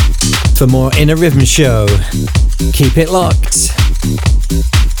for more In a Rhythm Show. Keep it locked.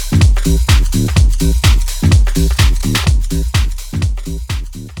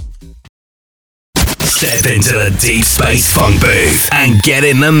 Step into the Deep Space Funk booth and get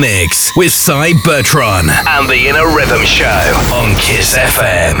in the mix with Cy Bertrand and the In a Rhythm Show on Kiss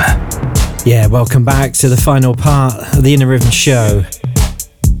FM. Yeah, welcome back to the final part of the In a Rhythm Show.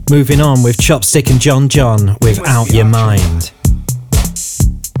 Moving on with Chopstick and John John with Out Your Mind.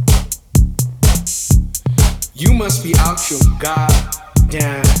 You must be out your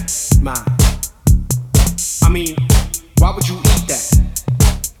goddamn mind. I mean, Why would you eat that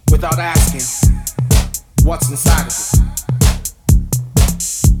without asking what's inside of it?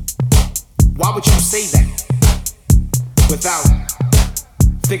 Why would you say that without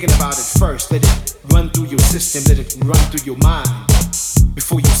thinking about it first? Let it run through your system, let it run through your mind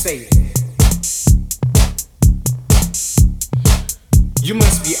before you say it. You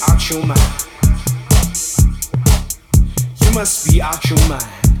must be out your mind. You must be out your mind.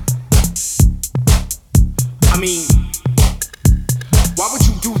 I mean, why would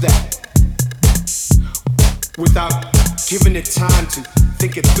you do that without giving it time to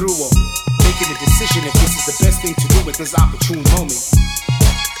think it through or making a decision if this is the best thing to do at this opportune moment?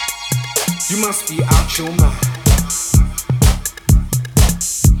 You must be out your mind.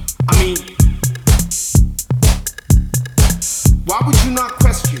 I mean, why would you not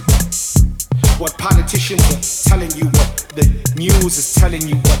question what politicians are telling you, what the news is telling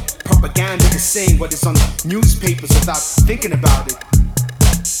you, what propaganda is saying, what is on newspapers without thinking about it?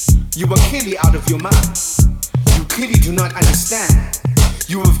 You are clearly out of your mind. You clearly do not understand.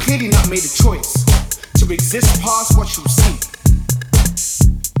 You have clearly not made a choice to exist past what you see.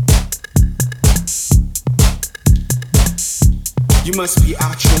 You must be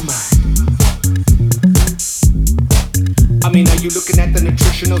out your mind. I mean, are you looking at the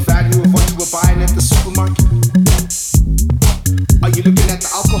nutritional value of what you were buying at the supermarket? Are you looking at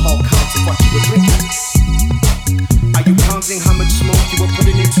the alcohol count of what you were drinking? Are you counting how much smoke you were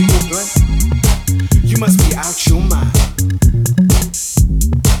putting into your blunt? You must be out your mind.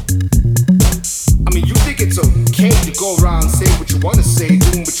 I mean, you think it's okay to go around saying what you want to say,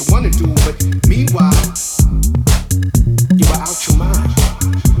 doing what you want to do, but meanwhile, you are out your mind.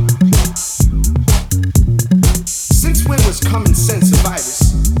 Since when was common sense a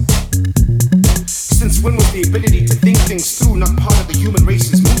virus? Since when was the ability to think things through not part of the human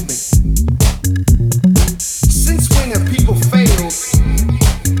race's movement? Since when have people failed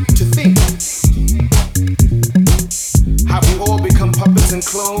to think? Have we all become puppets and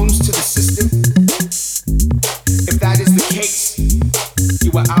clones to the system? If that is the case,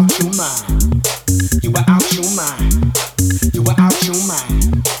 you are out your mind. You are out your mind. You are out your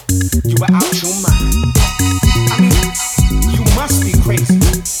mind. You are out your mind. I mean, you must be crazy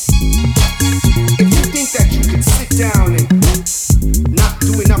if you think that you can sit down and not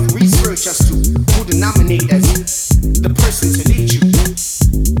do enough research as to who to nominate as the person to lead you.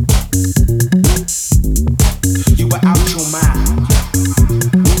 You are out your mind.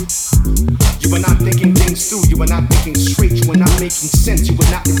 You are not thinking things through. You are not thinking straight. You are not making sense. You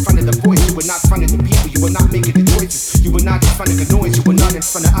are not in front of the voice. You are not in front of the people. You are not making the choices. You are not in front of the noise. You are not in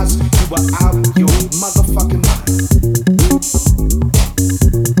front of us. You are out your motherfucking mind.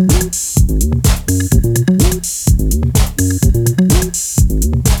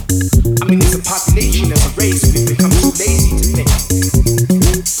 I mean, as a population, as a race, we've become too lazy to think.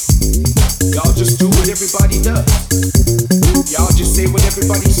 Y'all just do what everybody does. Y'all just say what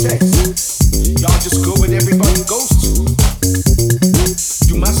everybody says. Y'all just go where everybody goes to.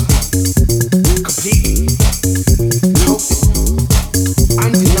 You must be completely, totally,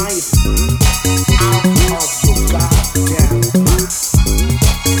 undeniably out of your goddamn mind.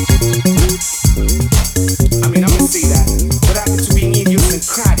 I mean, I'm gonna say that. What happened to being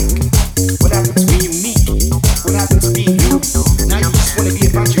idiosyncratic? What happened to being unique? What happened to being you? Now you just wanna be a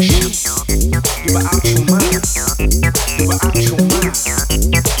bunch of sheep. You were out your mind. You were out your mind.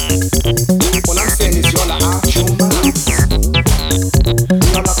 What I'm saying is y'all are out your mind.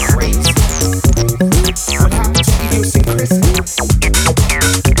 Y'all are crazy. What happened to idiosyncrasy?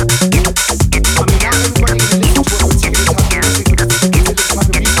 I mean, now everybody can listen to what we're taking.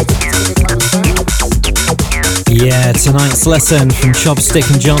 Yeah, tonight's lesson from Chopstick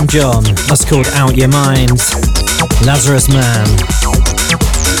and John John. That's called Out Your Mind. Lazarus Man.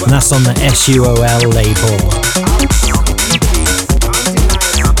 And that's on the SUOL label.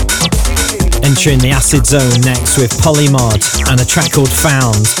 Entering the acid zone next with Polymod and a track called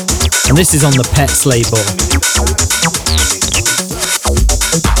Found. And this is on the Pets label.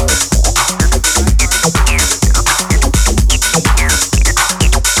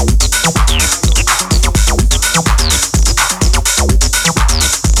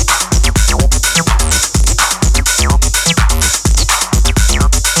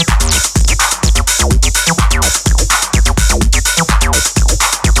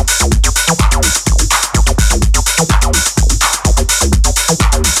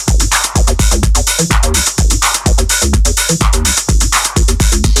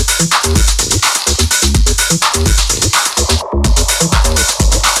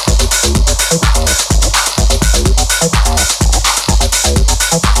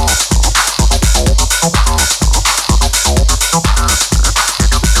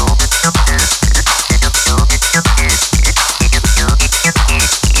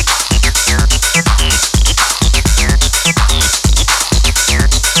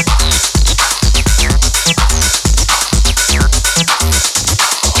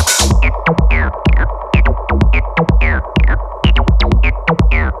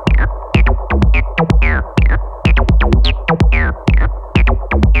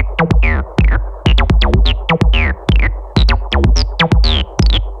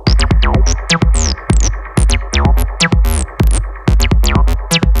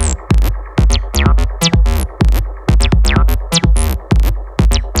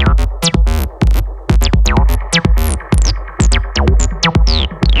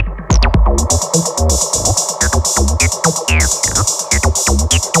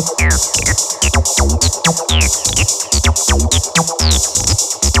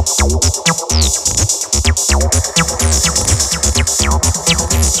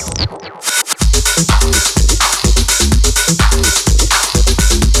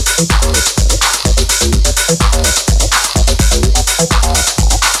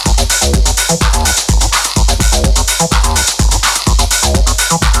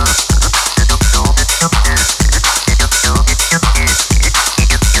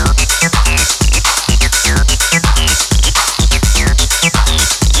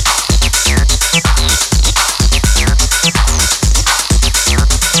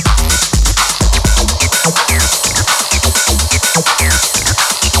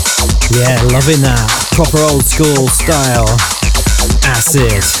 Loving that proper old school style acid.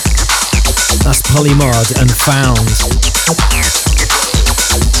 That's Polymod and Found.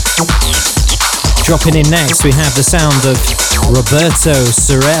 Dropping in next, we have the sound of Roberto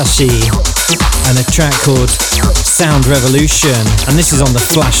Ceraschi and a track called Sound Revolution, and this is on the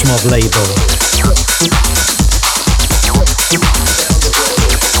Flash Mob label.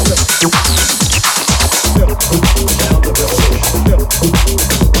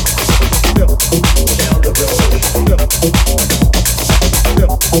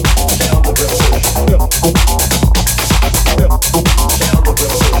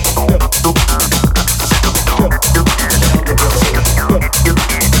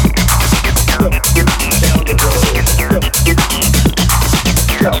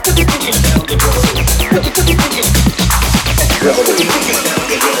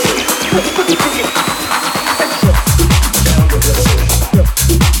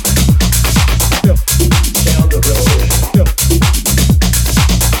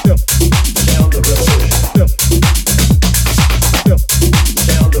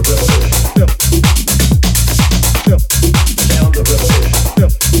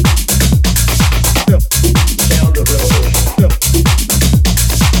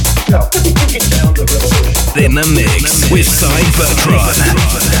 In the mix with Cy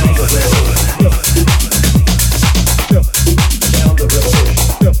Bertrand.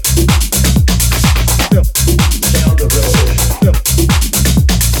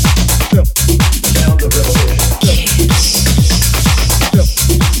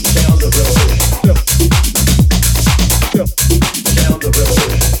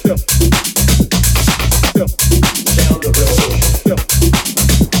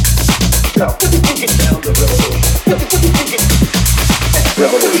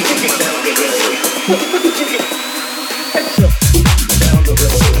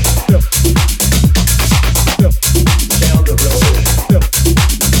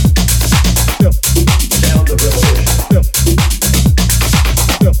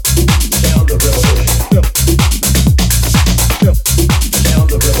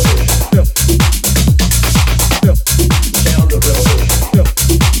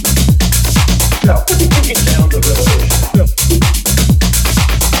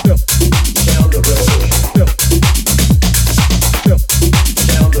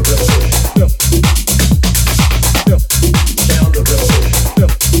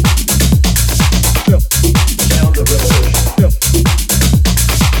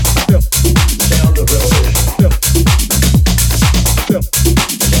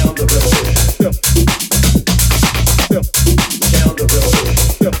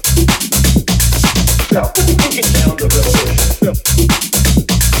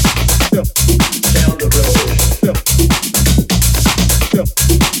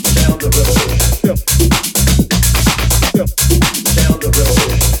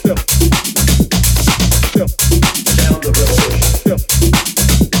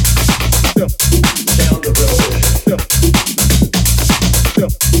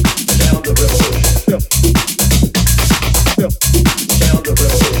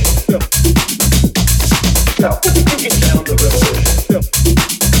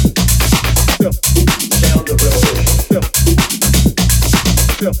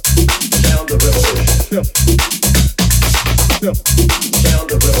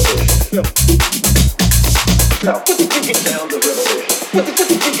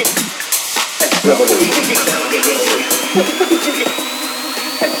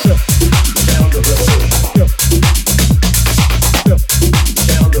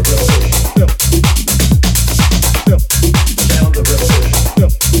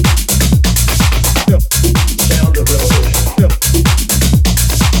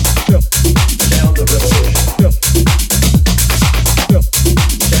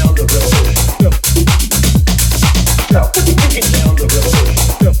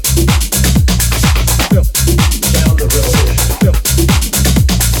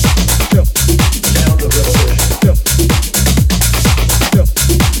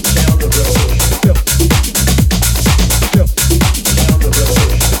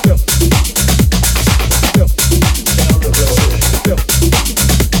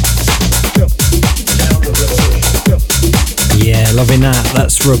 Loving that.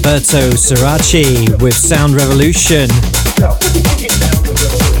 That's Roberto Sirachi with Sound Revolution.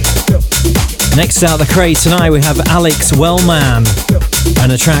 Next out the crate tonight we have Alex Wellman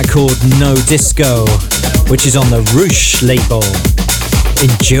and a track called No Disco, which is on the Roosh label.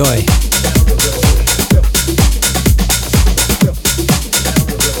 Enjoy.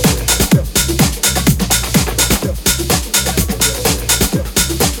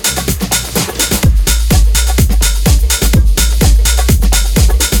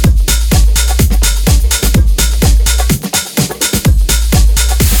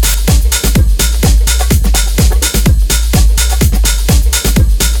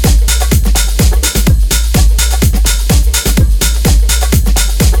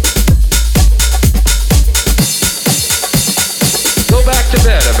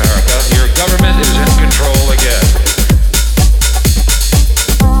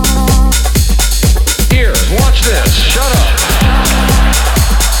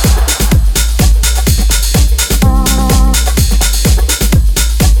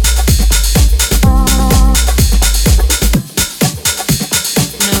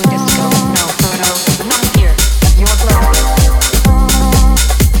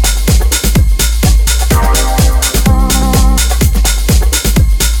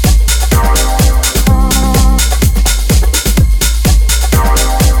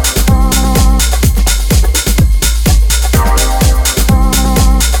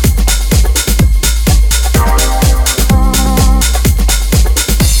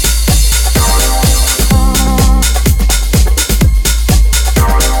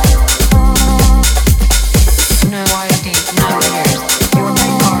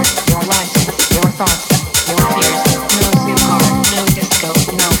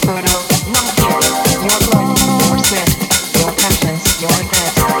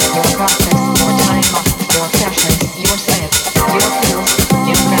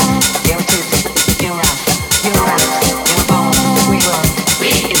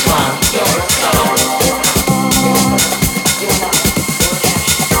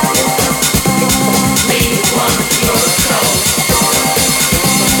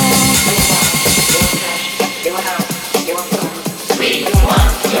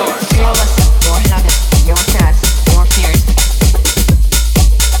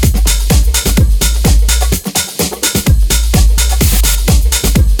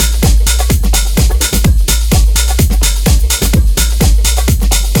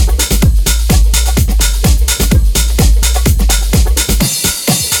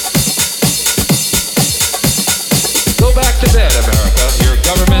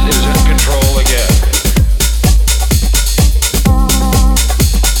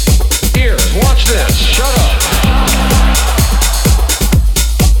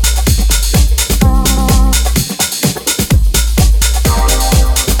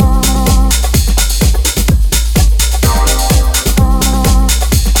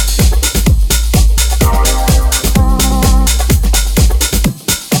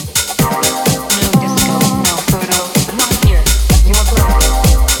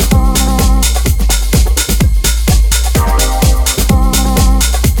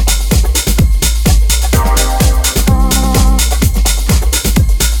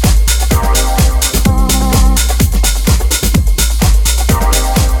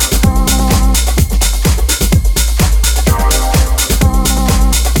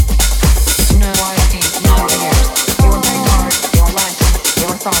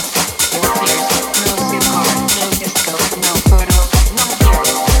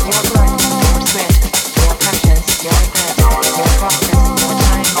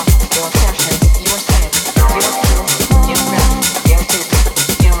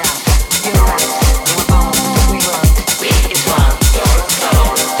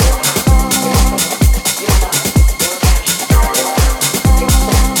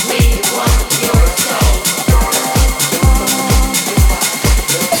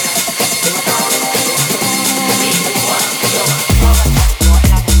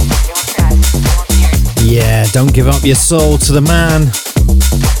 Don't give up your soul to the man.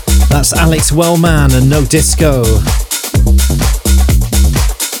 That's Alex Wellman and No Disco.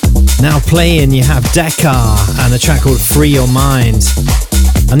 Now playing, you have Dekar and a track called Free Your Mind.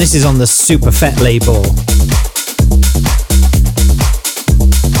 And this is on the Super Fet label.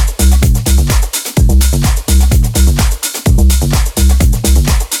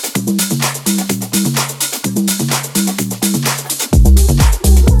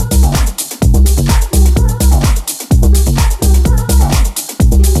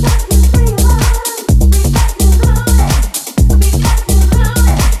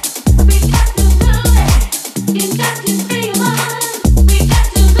 You got to free your mind.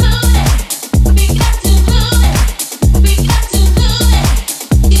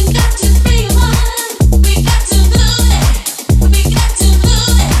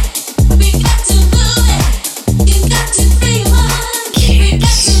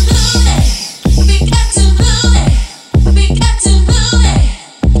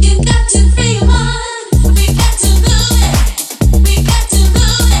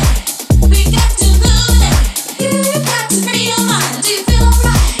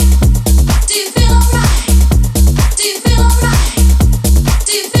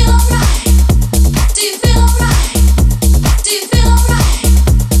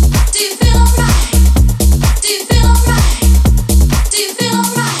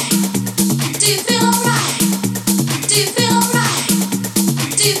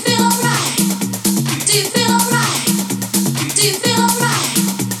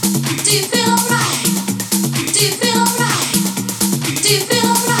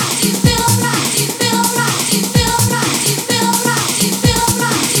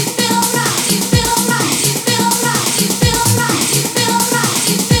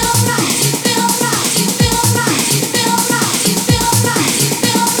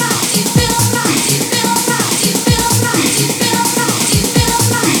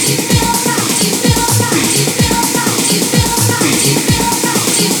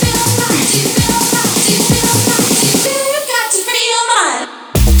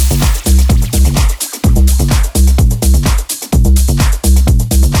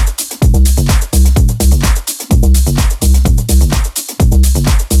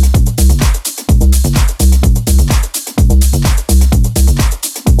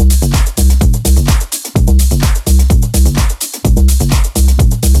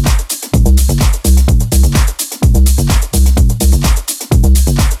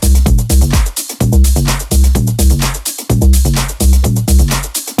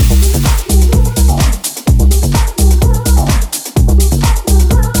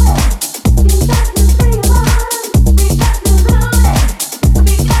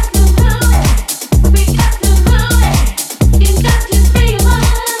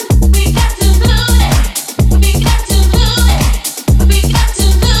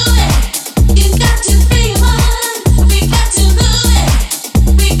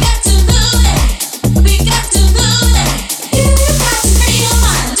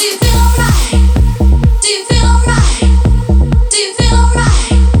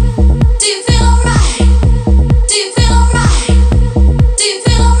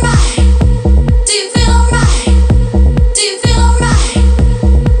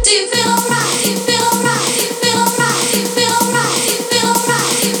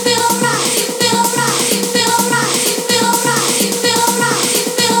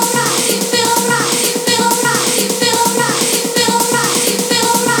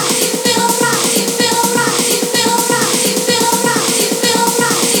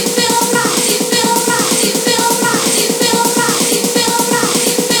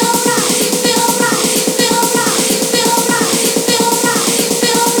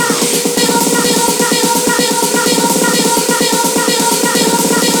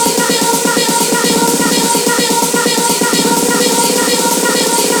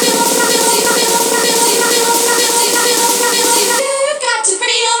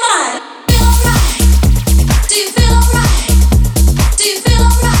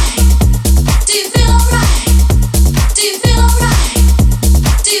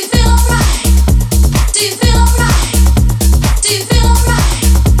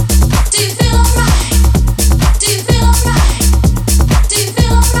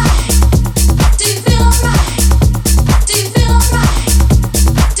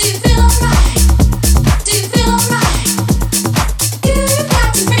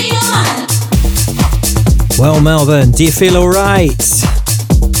 Well, Melbourne, do you feel alright?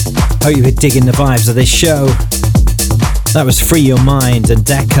 Hope you were digging the vibes of this show. That was Free Your Mind and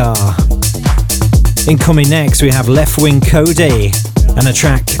Dakar. Incoming next, we have Left Wing Cody and a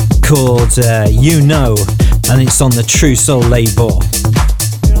track called You Know, and it's on the True Soul label.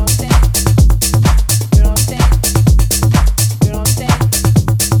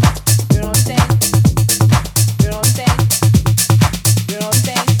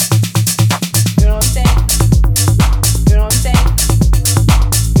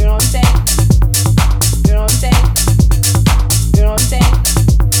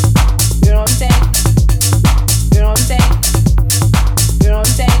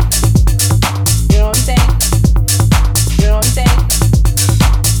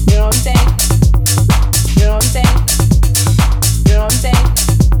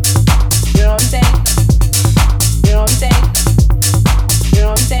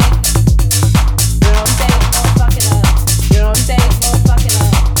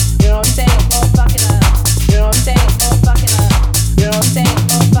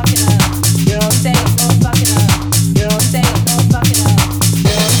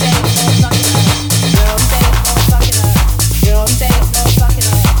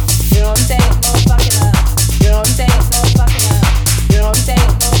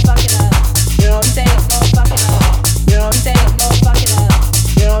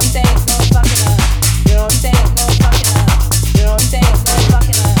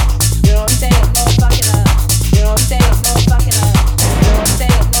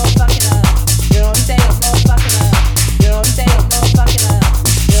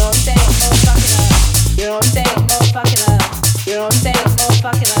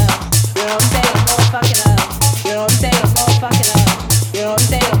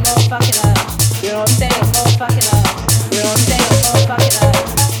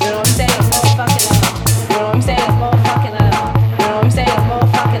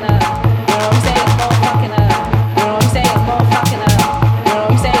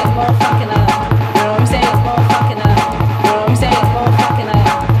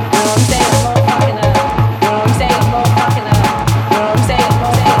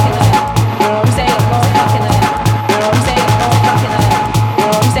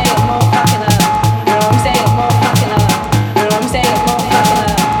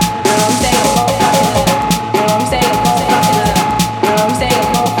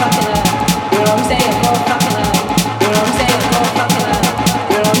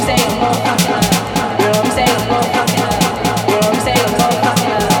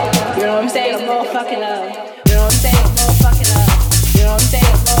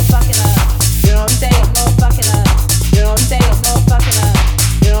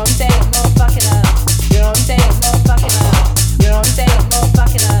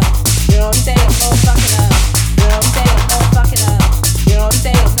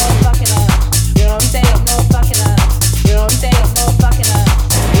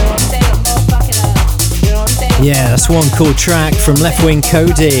 Yeah, that's one cool track from Left Wing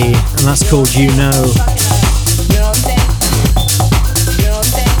Cody, and that's called You Know.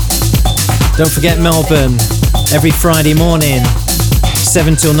 Don't forget Melbourne, every Friday morning,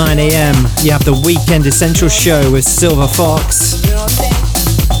 7 till 9 a.m. You have the Weekend Essential Show with Silver Fox.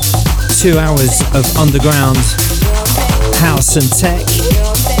 2 hours of underground house and tech.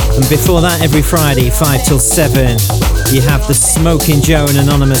 And before that, every Friday, 5 till 7, you have the Smoking Joe and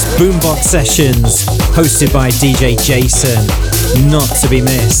Anonymous Boombox Sessions, hosted by DJ Jason. Not to be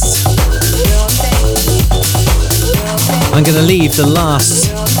missed. I'm going to leave the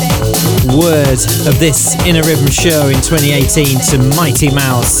last word of this Inner Rhythm show in 2018 to Mighty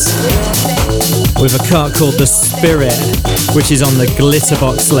Mouse with a cut called The Spirit, which is on the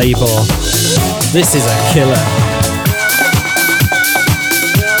Glitterbox label. This is a killer.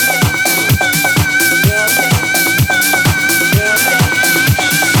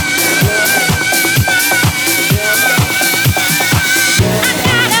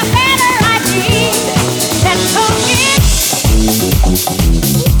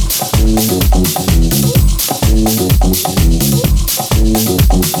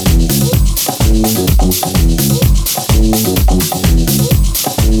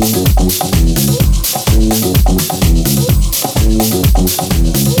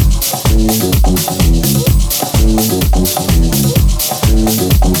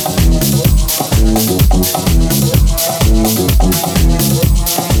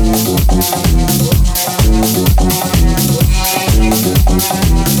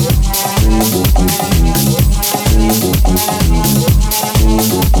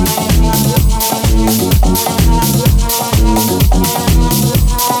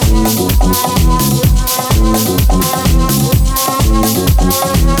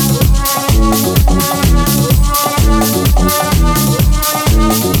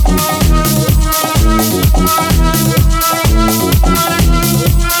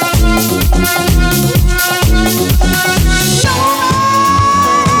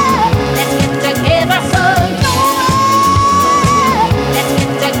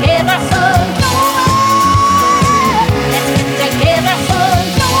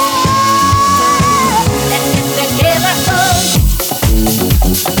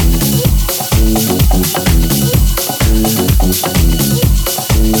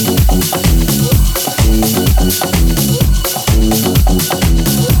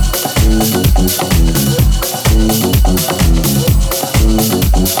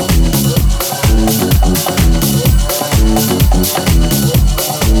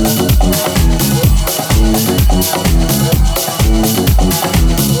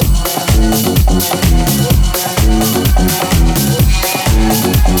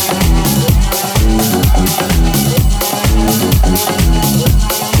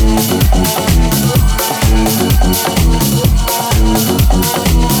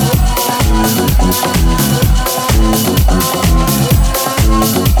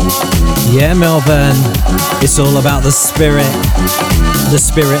 Yeah, Melbourne, it's all about the spirit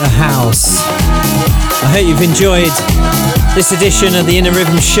of house. I hope you've enjoyed this edition of the Inner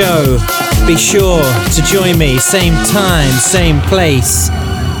Rhythm Show. Be sure to join me, same time, same place,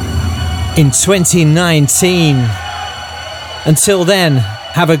 in 2019. Until then,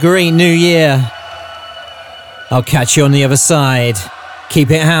 have a great new year. I'll catch you on the other side.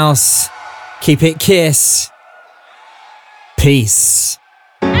 Keep it house, keep it kiss. Peace.